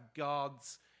to have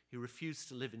guards, he refused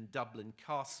to live in Dublin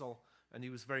Castle, and he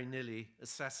was very nearly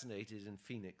assassinated in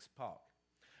Phoenix Park.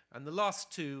 And the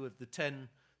last two of the 10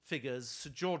 figures, Sir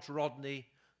George Rodney,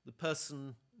 the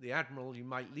person, the admiral you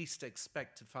might least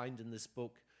expect to find in this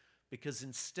book, because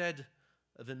instead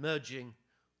of emerging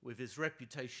with his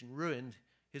reputation ruined,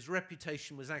 his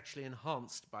reputation was actually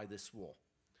enhanced by this war.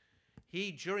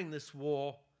 He, during this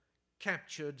war,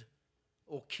 captured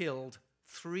or killed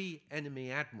 3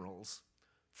 enemy admirals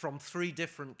from 3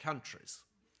 different countries.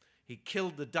 He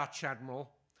killed the Dutch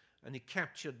admiral, and he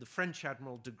captured the French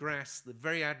Admiral de Grasse, the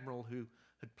very admiral who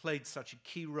had played such a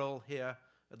key role here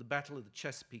at the Battle of the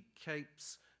Chesapeake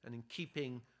Capes, and in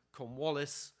keeping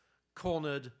Cornwallis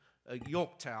cornered at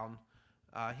Yorktown.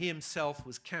 He himself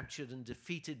was captured and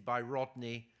defeated by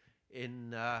Rodney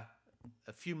in a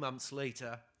few months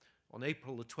later, on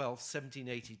April the 12th,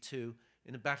 1782,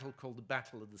 in a battle called the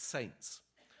Battle of the Saints.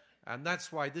 And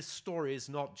that's why this story is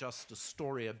not just a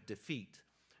story of defeat.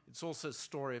 It's also a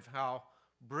story of how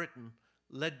Britain,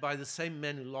 led by the same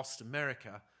men who lost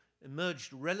America,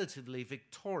 emerged relatively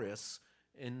victorious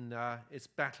in its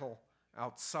battle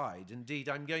outside. Indeed,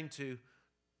 I'm going to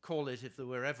call it, if there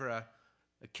were ever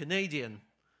a Canadian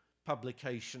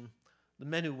publication, The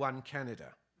Men Who Won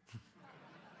Canada.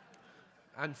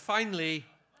 And finally,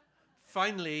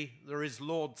 there is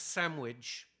Lord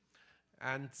Sandwich.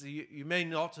 And you may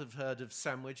not have heard of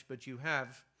Sandwich, but you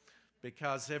have,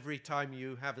 because every time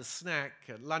you have a snack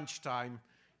at lunchtime,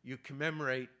 you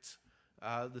commemorate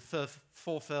the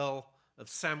 4th Earl of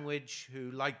Sandwich,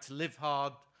 who liked to live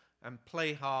hard and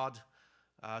play hard.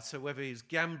 So whether he's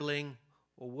gambling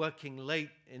or working late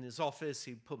in his office,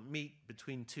 he'd put meat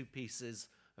between 2 pieces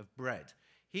of bread.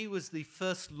 He was the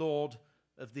first Lord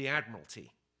of the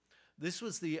Admiralty. This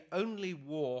was the only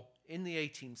war in the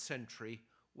 18th century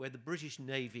where the British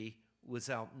Navy was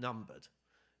outnumbered.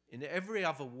 In every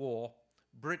other war,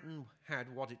 Britain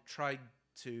had what it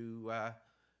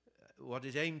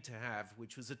aimed to have,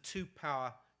 which was a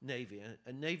 2-power navy,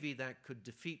 a navy that could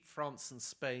defeat France and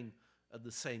Spain at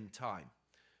the same time.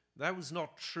 That was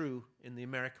not true in the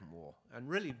American War, and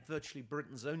really virtually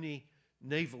Britain's only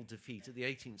naval defeat of the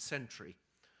 18th century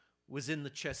was in the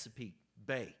Chesapeake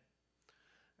Bay.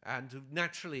 And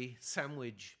naturally,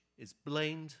 Sandwich is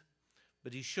blamed,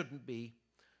 but he shouldn't be,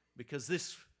 because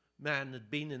this man had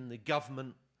been in the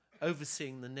government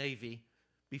overseeing the Navy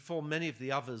before many of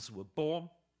the others were born.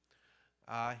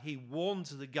 He warned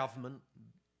the government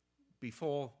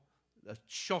before a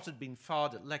shot had been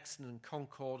fired at Lexington and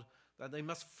Concord that they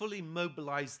must fully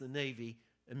mobilize the Navy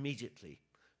immediately,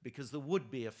 because there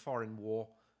would be a foreign war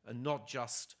and not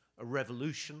just a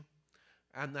revolution,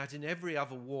 and that in every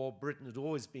other war Britain had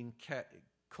always been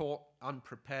caught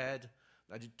unprepared,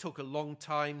 that it took a long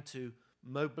time to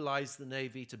mobilize the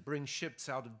Navy, to bring ships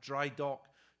out of dry dock,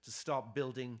 to start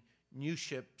building new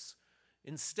ships.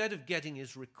 Instead of getting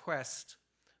his request,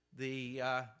 the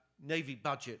Navy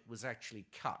budget was actually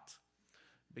cut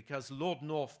because Lord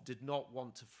North did not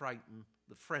want to frighten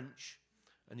the French,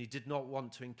 and he did not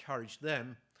want to encourage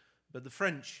them, but the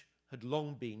French had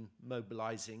long been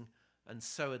mobilizing, and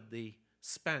so had the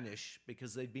Spanish,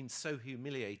 because they'd been so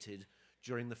humiliated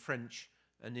during the French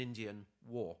and Indian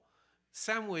War.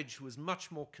 Sandwich was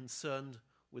much more concerned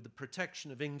with the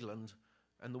protection of England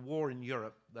and the war in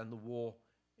Europe than the war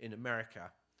in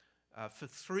America. For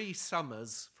 3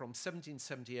 summers, from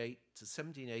 1778 to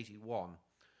 1781,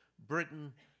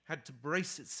 Britain had to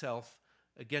brace itself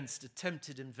against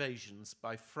attempted invasions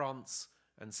by France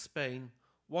and Spain.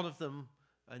 One of them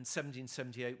in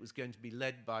 1778 was going to be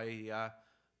led by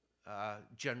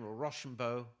General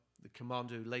Rochambeau, the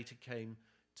commander who later came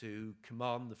to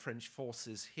command the French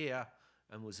forces here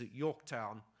and was at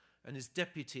Yorktown, and his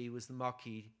deputy was the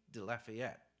Marquis de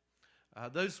Lafayette.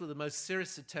 Those were the most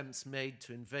serious attempts made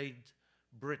to invade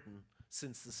Britain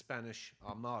since the Spanish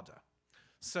Armada.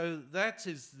 So that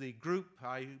is the group.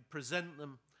 I present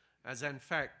them as, in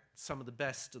fact, some of the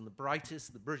best and the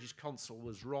brightest. The British consul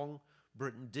was wrong.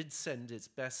 Britain did send its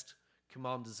best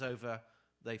commanders over.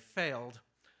 They failed.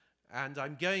 And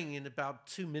I'm going in about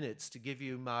 2 minutes to give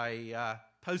you my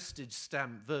postage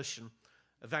stamp version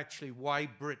of actually why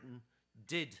Britain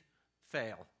did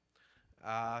fail.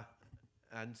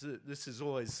 And this is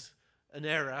always an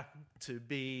error to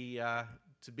be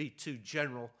too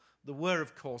general. There were,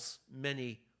 of course,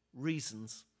 many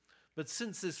reasons. But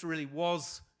since this really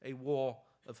was a war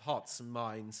of hearts and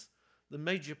minds, the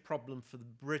major problem for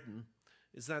Britain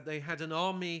is that they had an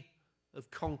army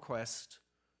of conquest,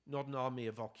 not an army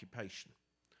of occupation.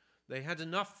 They had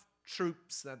enough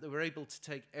troops that they were able to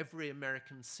take every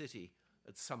American city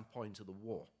at some point of the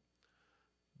war.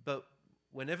 But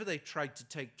whenever they tried to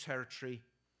take territory,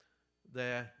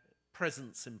 their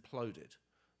presence imploded.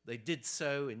 They did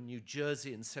so in New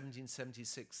Jersey in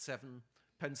 1776-7,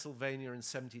 Pennsylvania in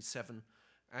 77,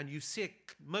 and you see it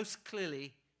most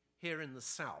clearly here in the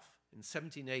South in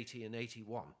 1780 and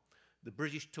 81. The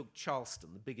British took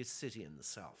Charleston, the biggest city in the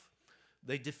South.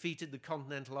 They defeated the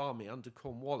Continental Army under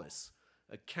Cornwallis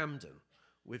at Camden,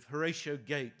 with Horatio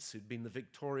Gates, who'd been the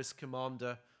victorious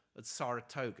commander at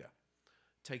Saratoga,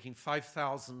 taking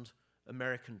 5,000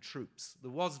 American troops.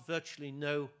 There was virtually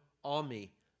no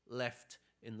army left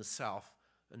in the South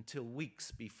until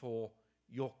weeks before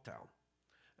Yorktown.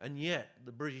 And yet,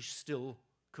 the British still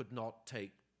could not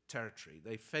take territory.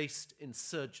 They faced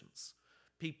insurgents,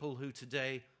 people who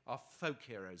today are folk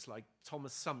heroes like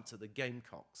Thomas Sumter, the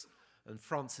Gamecocks, and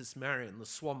Francis Marion, the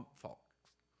Swamp Fox.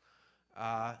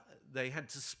 They had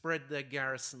to spread their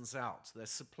garrisons out. Their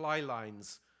supply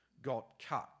lines got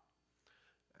cut.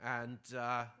 And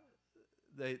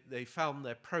they found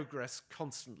their progress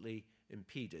constantly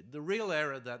impeded. The real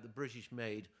error that the British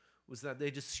made was that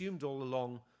they'd assumed all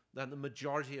along that the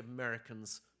majority of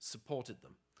Americans supported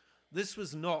them. This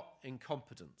was not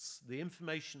incompetence. The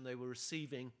information they were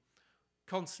receiving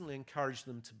constantly encouraged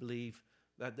them to believe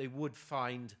that they would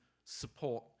find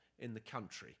support in the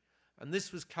country. And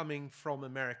this was coming from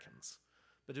Americans.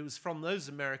 But it was from those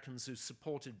Americans who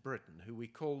supported Britain, who we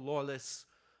call loyalists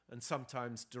and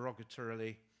sometimes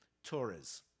derogatorily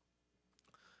Tories.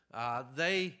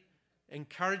 They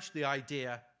encouraged the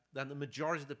idea that the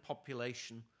majority of the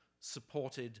population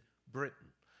supported Britain.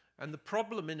 And the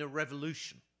problem in a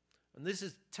revolution, and this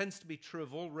tends to be true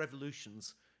of all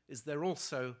revolutions, is they're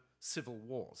also civil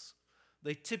wars.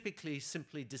 They typically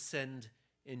simply descend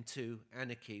into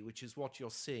anarchy, which is what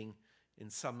you're seeing in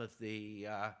some of the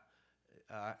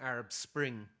Arab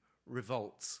Spring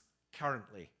revolts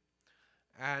currently.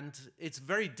 And it's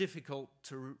very difficult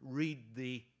to read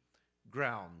the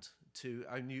ground.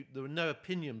 There were no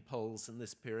opinion polls in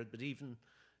this period, but even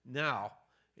now,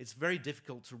 it's very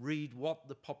difficult to read what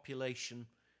the population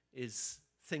is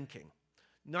thinking.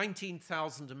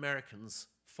 19,000 Americans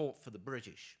fought for the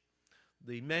British.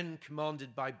 The men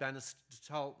commanded by Bannister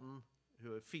Tarleton,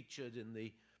 who are featured in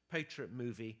the Patriot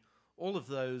movie, all of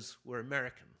those were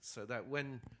American, so that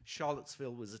when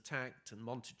Charlottesville was attacked and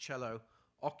Monticello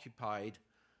occupied,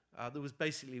 there was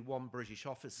basically one British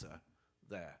officer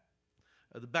there.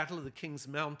 At the Battle of the King's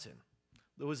Mountain,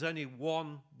 there was only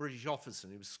one British officer,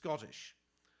 and he was Scottish,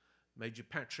 Major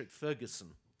Patrick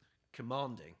Ferguson,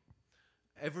 commanding.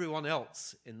 Everyone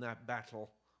else in that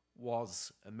battle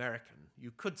was American.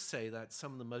 You could say that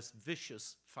some of the most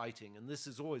vicious fighting, and this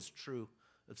is always true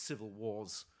of civil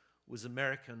wars, was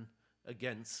American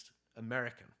against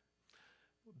American.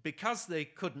 Because they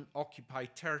couldn't occupy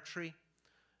territory,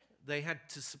 they had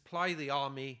to supply the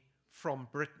army from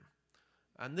Britain.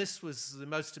 And this was the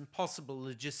most impossible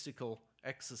logistical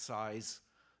exercise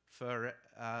for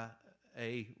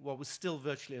what was still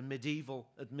virtually a medieval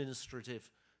administrative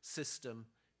system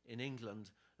in England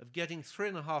of getting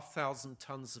 3,500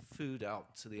 tons of food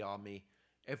out to the army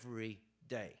every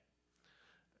day.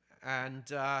 And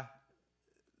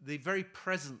the very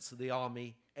presence of the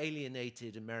army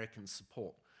alienated American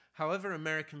support. However,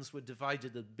 Americans were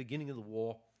divided at the beginning of the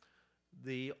war.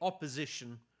 The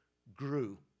opposition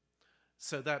grew,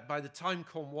 so that by the time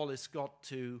Cornwallis got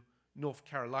to North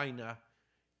Carolina,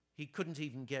 he couldn't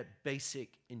even get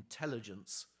basic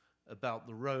intelligence about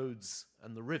the roads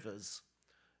and the rivers,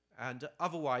 and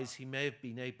otherwise he may have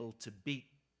been able to beat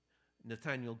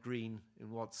Nathaniel Greene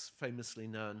in what's famously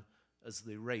known as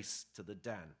the race to the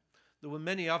Dan. There were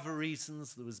many other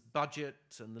reasons. There was budget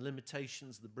and the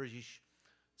limitations of the British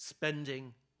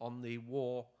spending on the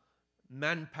war,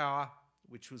 manpower,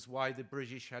 which was why the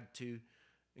British had to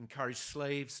encourage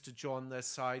slaves to join their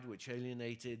side, which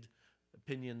alienated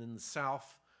opinion in the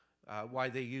South, why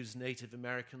they used Native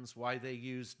Americans, why they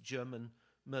used German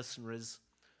mercenaries.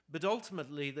 But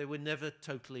ultimately, they were never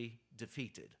totally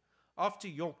defeated. After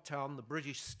Yorktown, the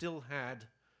British still had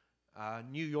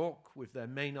New York with their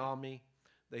main army.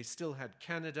 They still had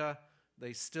Canada.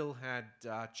 They still had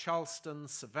Charleston,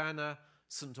 Savannah,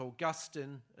 St.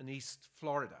 Augustine, and East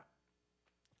Florida.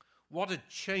 What had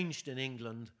changed in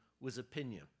England was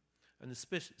opinion, and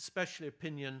especially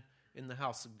opinion in the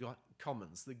House of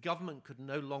Commons. The government could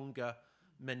no longer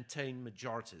maintain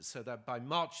majorities, so that by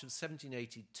March of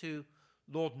 1782,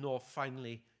 Lord North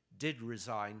finally did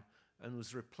resign and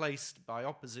was replaced by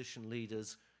opposition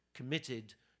leaders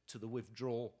committed to the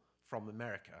withdrawal from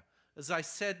America. As I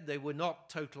said, they were not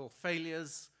total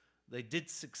failures. They did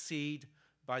succeed.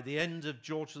 By the end of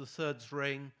George III's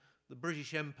reign, the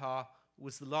British Empire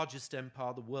was the largest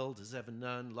empire the world has ever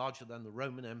known, larger than the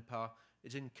Roman Empire.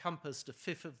 It encompassed a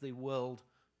fifth of the world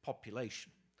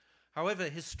population. However,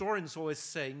 historians always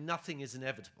say nothing is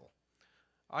inevitable.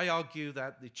 I argue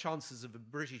that the chances of a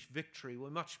British victory were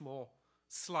much more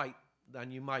slight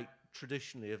than you might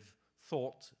traditionally have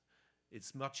thought.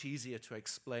 It's much easier to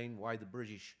explain why the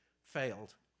British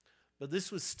failed. But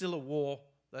this was still a war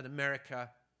that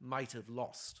America might have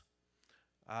lost,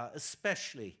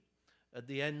 especially at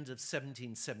the end of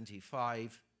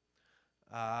 1775,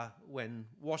 when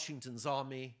Washington's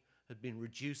army had been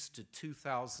reduced to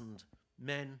 2,000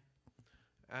 men,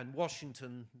 and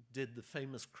Washington did the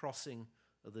famous crossing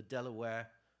of the Delaware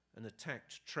and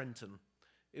attacked Trenton.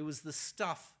 It was the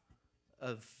stuff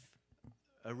of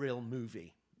a real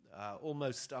movie,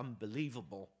 almost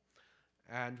unbelievable.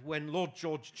 And when Lord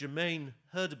George Germain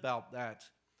heard about that,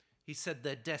 he said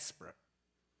they're desperate.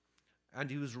 And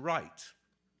he was right.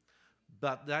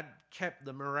 But that kept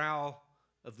the morale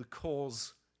of the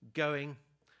cause going,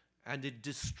 and it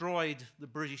destroyed the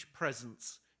British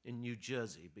presence in New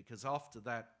Jersey, because after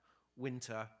that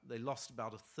winter, they lost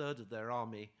about a third of their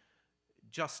army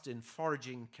just in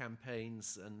foraging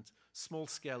campaigns and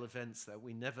small-scale events that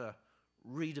we never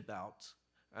read about,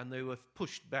 and they were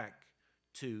pushed back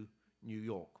to New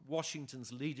York.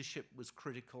 Washington's leadership was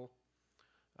critical.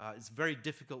 It's very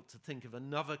difficult to think of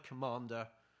another commander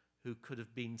who could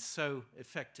have been so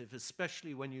effective,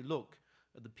 especially when you look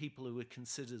at the people who were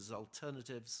considered as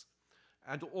alternatives.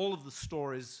 And all of the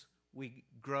stories we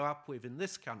grow up with in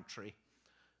this country,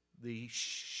 the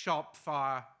sharp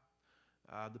fire,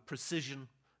 the precision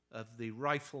of the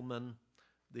riflemen,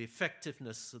 the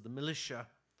effectiveness of the militia,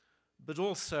 but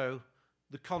also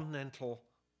the Continental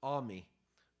Army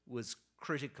was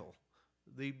critical.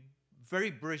 The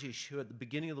very British who at the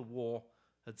beginning of the war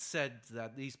had said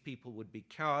that these people would be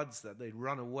cowards, that they'd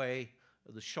run away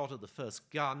at the shot of the first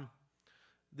gun,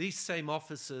 these same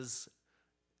officers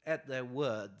at their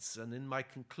words, and in my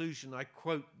conclusion I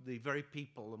quote the very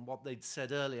people and what they'd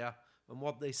said earlier and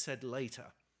what they said later,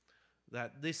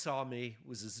 that this army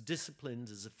was as disciplined,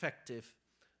 as effective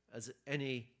as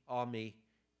any army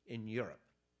in Europe.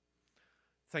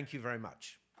 Thank you very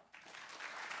much.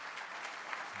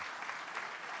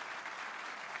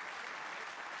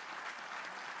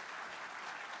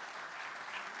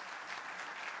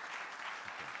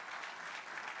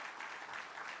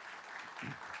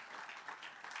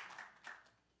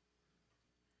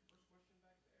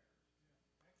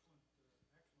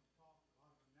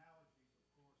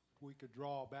 We could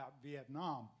draw about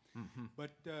Vietnam,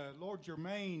 but Lord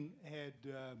Germain had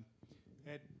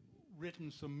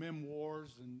written some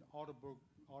memoirs and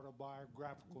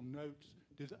autobiographical notes.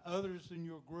 Did others in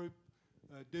your group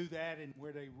do that, and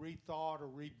where they rethought or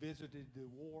revisited the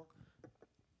war?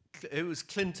 It was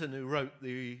Clinton who wrote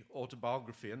the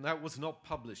autobiography, and that was not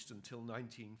published until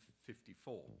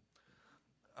 1954.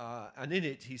 And in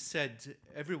it, he said,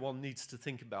 everyone needs to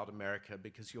think about America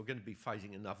because you're going to be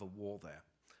fighting another war there,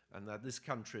 and that this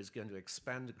country is going to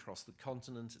expand across the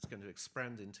continent, it's going to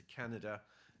expand into Canada,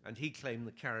 and he claimed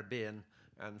the Caribbean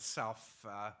and South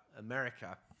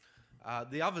America.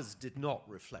 The others did not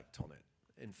reflect on it.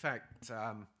 In fact,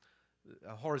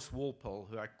 Horace Walpole,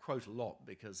 who I quote a lot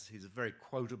because he's a very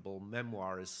quotable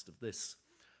memoirist of this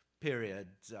period,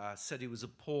 said he was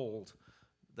appalled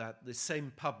that the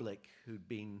same public who'd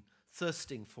been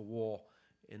thirsting for war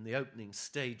in the opening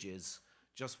stages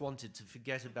just wanted to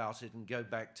forget about it and go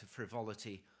back to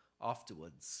frivolity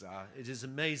afterwards. It is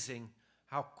amazing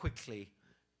how quickly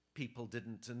people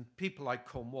didn't, and people like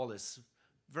Cornwallis,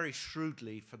 very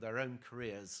shrewdly for their own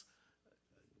careers,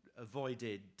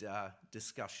 avoided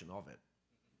discussion of it.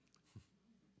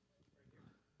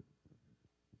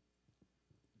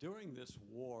 During this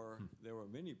war, there were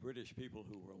many British people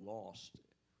who were lost.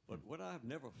 But what I've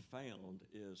never found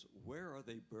is, where are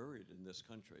they buried in this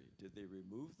country? Did they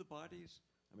remove the bodies?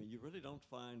 I mean, you really don't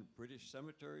find British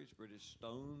cemeteries, British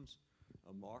stones,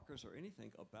 markers, or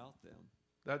anything about them.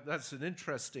 That's an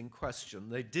interesting question.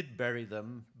 They did bury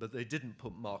them, but they didn't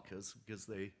put markers because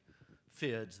they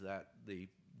feared that the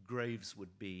graves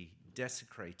would be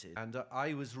desecrated. And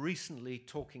I was recently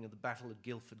talking at the Battle of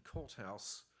Guildford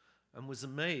Courthouse and was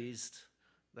amazed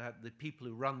that the people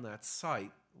who run that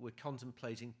site were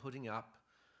contemplating putting up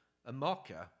a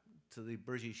marker to the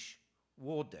British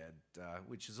war dead,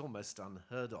 which is almost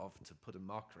unheard of, to put a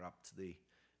marker up to the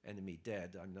enemy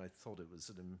dead. I mean, I thought it was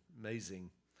an amazing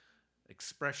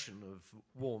expression of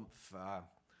warmth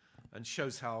and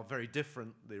shows how very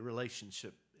different the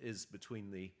relationship is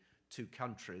between the two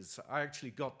countries. I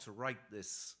actually got to write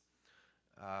this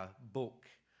book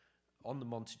on the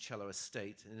Monticello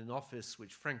estate in an office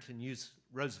which Franklin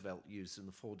Roosevelt used in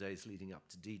the 4 days leading up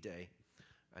to D-Day.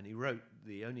 And he wrote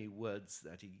the only words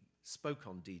that he spoke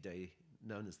on D-Day,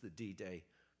 known as the D-Day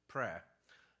prayer.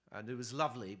 And it was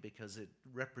lovely because it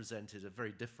represented a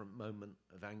very different moment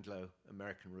of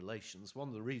Anglo-American relations. One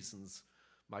of the reasons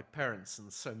my parents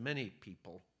and so many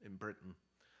people in Britain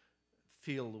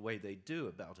feel the way they do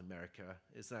about America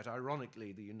is that,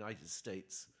 ironically, the United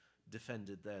States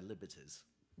defended their liberties.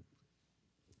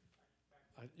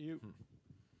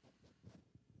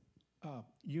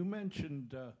 You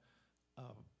mentioned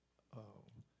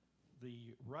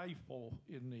the rifle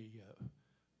in the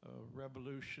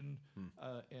Revolution,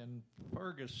 and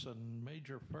Ferguson,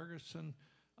 Major Ferguson.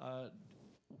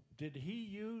 Did he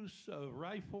use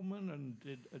riflemen, and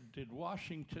did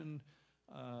Washington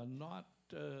not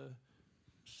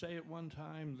say at one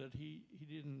time that he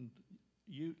didn't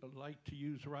like to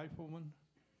use riflemen?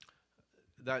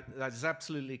 That is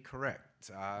absolutely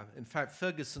correct. In fact,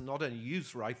 Ferguson not only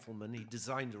used riflemen, he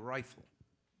designed a rifle,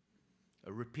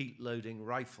 a repeat loading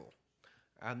rifle.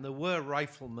 And there were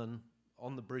riflemen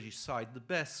on the British side. The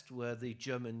best were the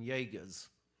German Jaegers,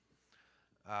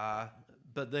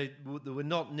 but there were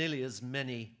not nearly as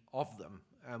many of them.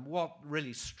 And what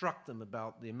really struck them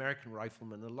about the American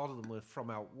riflemen, a lot of them were from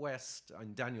out west,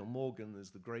 and Daniel Morgan is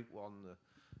the great one,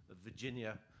 the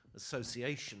Virginia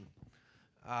Association,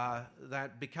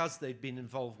 that because they'd been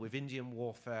involved with Indian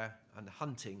warfare and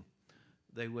hunting,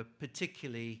 they were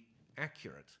particularly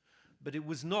accurate. But it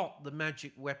was not the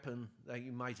magic weapon that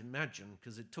you might imagine,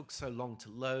 because it took so long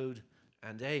to load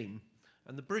and aim.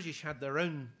 And the British had their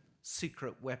own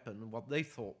secret weapon, what they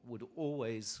thought would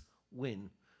always win,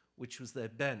 which was their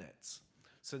bayonets.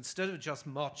 So instead of just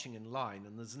marching in line,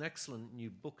 and there's an excellent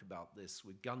new book about this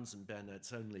with Guns and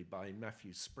Bayonets Only by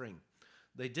Matthew Spring,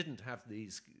 they didn't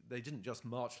just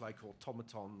march like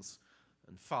automatons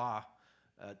and fire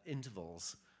at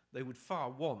intervals. They would fire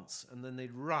once, and then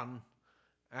they'd run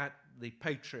at the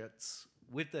Patriots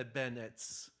with their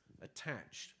bayonets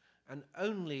attached. And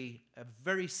only a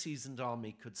very seasoned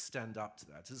army could stand up to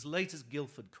that. As late as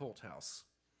Guildford Courthouse,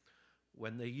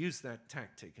 when they used that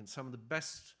tactic, and some of the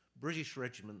best British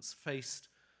regiments faced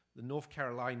the North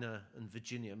Carolina and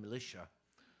Virginia militia,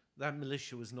 that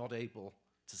militia was not able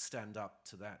to stand up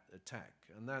to that attack.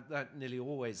 And that nearly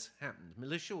always happened.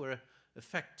 Militia were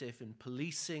effective in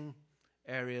policing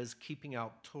areas, keeping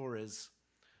out Tories,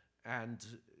 and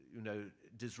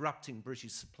disrupting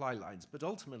British supply lines. But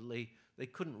ultimately, they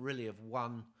couldn't really have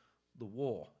won the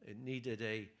war. It needed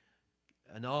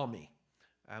an army.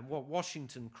 And what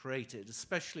Washington created,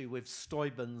 especially with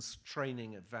Steuben's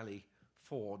training at Valley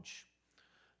Forge,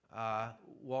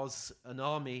 was an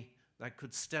army that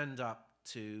could stand up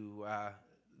to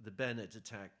the bayonet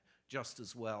attack just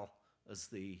as well as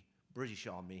the British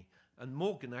army. And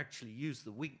Morgan actually used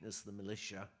the weakness of the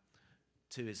militia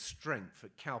to his strength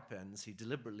at Cowpens. He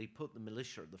deliberately put the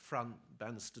militia at the front.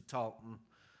 Bannister Tarleton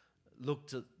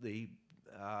looked at the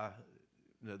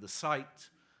site,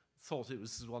 thought it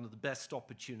was one of the best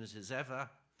opportunities ever.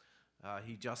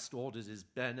 He just ordered his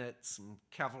bayonets and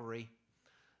cavalry,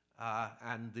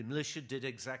 and the militia did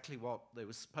exactly what they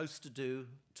were supposed to do,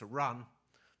 to run.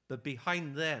 But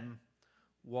behind them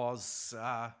was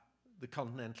the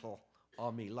Continental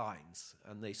Army lines,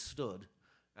 and they stood.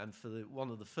 And for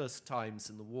one of the first times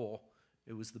in the war,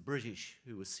 it was the British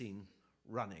who were seen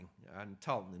running, and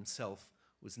Tarleton himself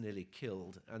was nearly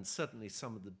killed. And certainly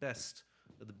some of the best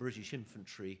of the British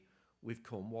infantry with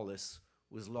Cornwallis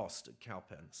was lost at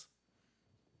Cowpens.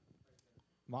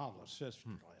 Marvelous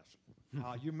history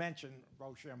lesson. You mentioned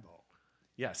Rochambeau.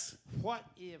 Yes. What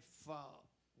if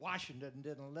Washington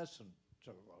didn't listen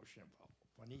to Rochambeau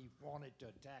when he wanted to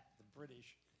attack the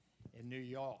British in New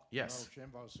York? Yes.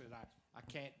 Rochambeau said, I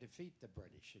can't defeat the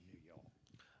British in New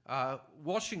York.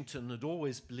 Washington had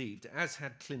always believed, as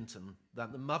had Clinton,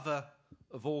 that the mother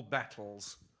of all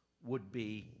battles would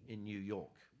be in New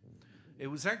York. It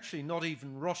was actually not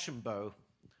even Rochambeau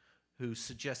who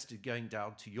suggested going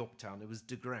down to Yorktown. It was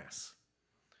de Grasse.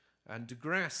 And de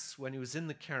Grasse, when he was in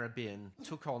the Caribbean,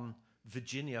 took on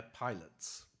Virginia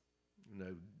pilots,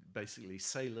 basically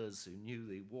sailors who knew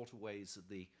the waterways of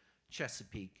the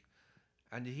Chesapeake.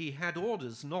 And he had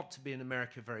orders not to be in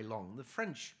America very long. The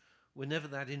French were never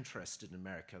that interested in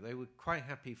America. They were quite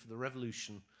happy for the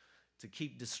Revolution to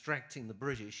keep distracting the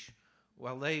British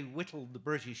while they whittled the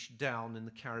British down in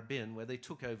the Caribbean, where they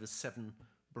took over 7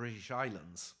 British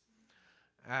islands.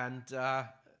 And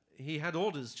he had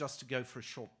orders just to go for a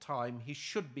short time. He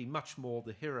should be much more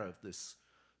the hero of this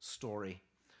story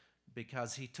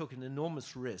because he took an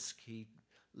enormous risk. He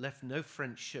left no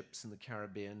French ships in the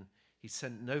Caribbean. He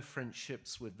sent no French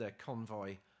ships with their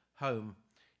convoy home.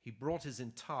 He brought his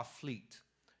entire fleet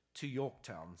to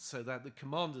Yorktown so that the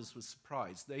commanders were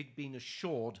surprised. They'd been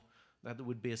assured that there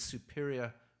would be a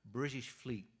superior British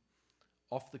fleet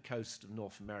off the coast of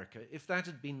North America. If that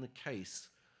had been the case,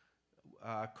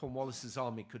 Cornwallis's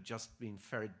army could just have been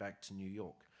ferried back to New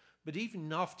York. But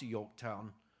even after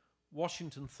Yorktown,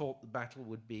 Washington thought the battle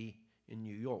would be in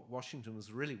New York. Washington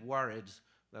was really worried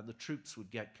that the troops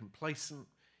would get complacent.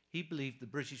 He believed the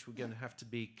British were going to have to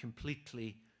be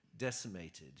completely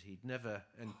decimated. He'd never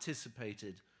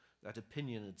anticipated that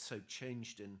opinion had so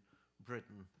changed in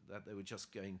Britain that they were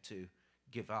just going to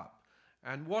give up.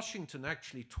 And Washington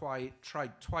actually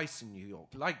tried twice in New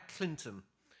York. Like Clinton,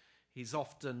 he's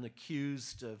often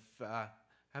accused of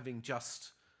having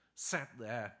just sat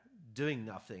there doing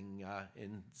nothing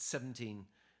in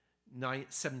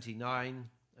 1779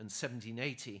 and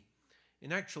 1780.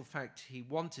 In actual fact, he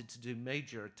wanted to do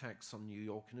major attacks on New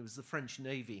York, and it was the French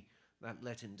Navy that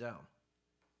let him down.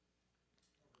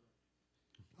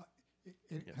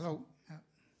 Yes. Hello.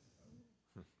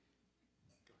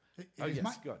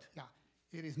 Good. Yeah,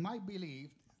 it is my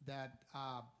belief that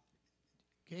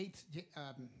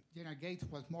General Gates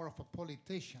was more of a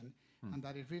politician, and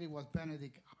that it really was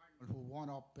Benedict Arnold who won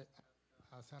up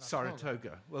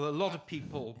Saratoga. Well, a lot of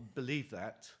people believe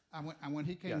that. And when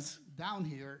he came Yes. down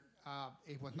here,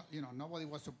 it was not, nobody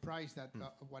was surprised at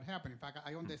what happened. In fact,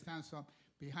 I understand some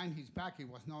behind his back he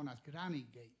was known as Granny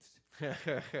Gates.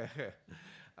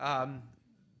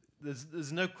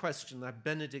 There's no question that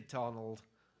Benedict Arnold,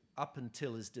 up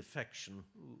until his defection,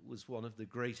 was one of the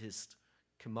greatest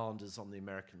commanders on the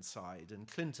American side. And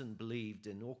Clinton believed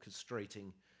in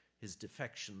orchestrating his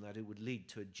defection, that it would lead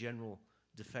to a general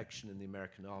defection in the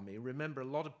American army. Remember, a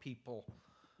lot of people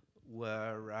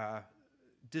were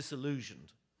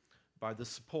disillusioned by the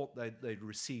support they'd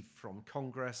received from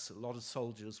Congress. A lot of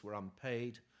soldiers were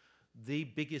unpaid. The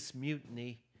biggest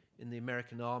mutiny in the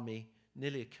American army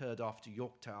nearly occurred after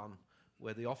Yorktown,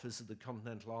 where the officers of the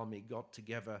Continental Army got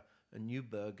together at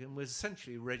Newburgh and was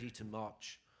essentially ready to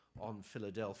march on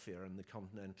Philadelphia and the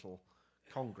Continental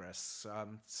Congress.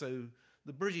 So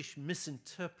the British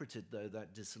misinterpreted, though,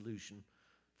 that disillusion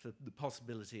for the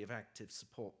possibility of active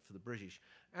support for the British.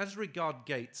 As regard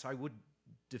Gates, I would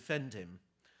defend him,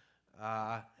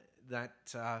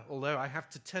 although I have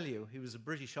to tell you, he was a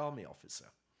British Army officer.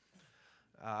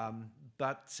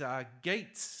 But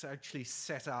Gates actually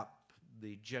set up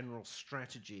the general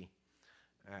strategy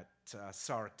at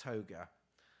Saratoga,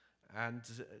 and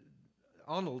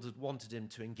Arnold had wanted him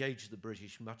to engage the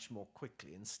British much more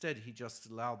quickly. Instead, he just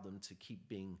allowed them to keep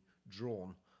being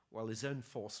drawn while his own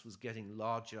force was getting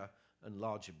larger and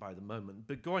larger by the moment.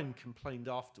 Burgoyne complained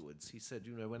afterwards. He said,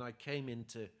 when I came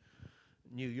into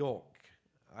New York,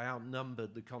 I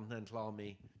outnumbered the Continental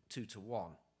Army 2-1.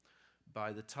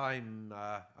 By the time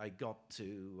I got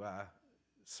to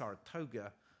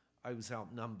Saratoga, I was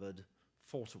outnumbered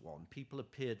 4-1. People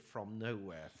appeared from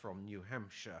nowhere, from New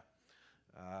Hampshire,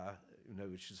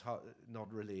 which is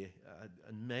not really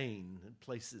Maine,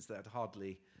 places that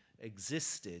hardly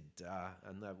existed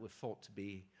and that were thought to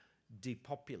be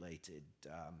depopulated.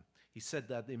 He said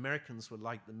that the Americans were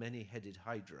like the many-headed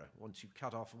hydra. Once you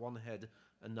cut off one head,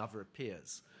 another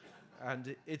appears.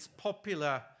 And it's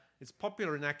popular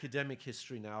in academic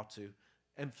history now to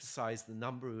emphasize the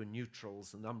number who are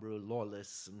neutrals, the number who are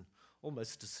loyalists, and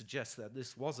almost to suggest that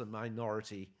this was a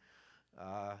minority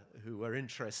who were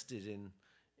interested in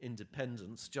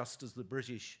independence, just as the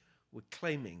British were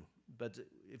claiming. But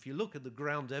if you look at the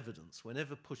ground evidence,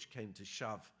 whenever push came to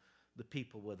shove, the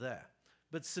people were there.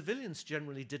 But civilians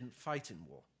generally didn't fight in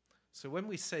war. So when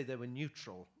we say they were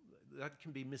neutral, that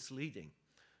can be misleading.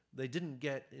 They didn't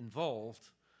get involved,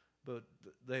 but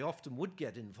they often would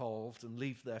get involved and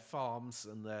leave their farms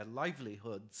and their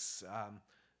livelihoods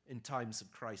in times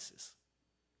of crisis.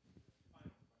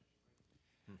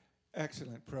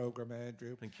 Excellent program,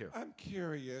 Andrew. Thank you. I'm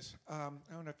curious, I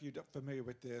don't know if you're familiar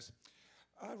with this.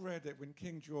 I read that when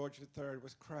King George III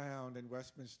was crowned in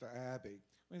Westminster Abbey,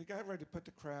 when he got ready to put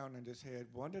the crown on his head,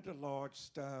 one of the large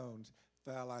stones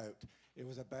fell out. It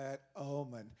was a bad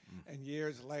omen. And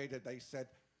years later, they said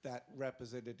that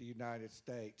represented the United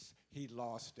States. He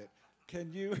lost it.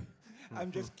 Can you,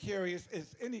 I'm just curious,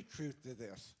 is any truth to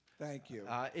this? Thank you.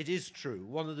 It is true.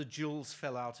 One of the jewels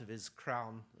fell out of his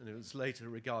crown, and it was later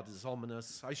regarded as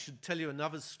ominous. I should tell you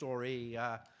another story.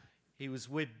 He was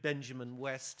with Benjamin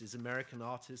West, his American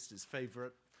artist, his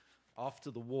favorite,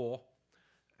 after the war.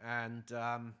 And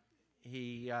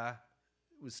he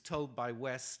was told by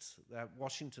West that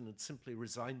Washington had simply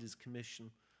resigned his commission,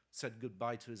 said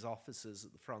goodbye to his officers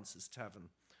at the Francis Tavern.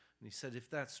 And he said, if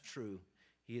that's true,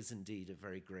 he is indeed a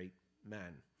very great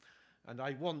man. And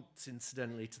I want,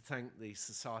 incidentally, to thank the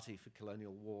Society for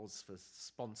Colonial Wars for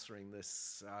sponsoring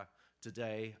this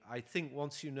today. I think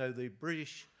once you know the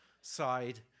British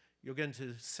side, you're going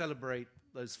to celebrate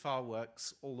those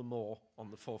fireworks all the more on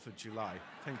the 4th of July.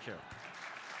 Thank you.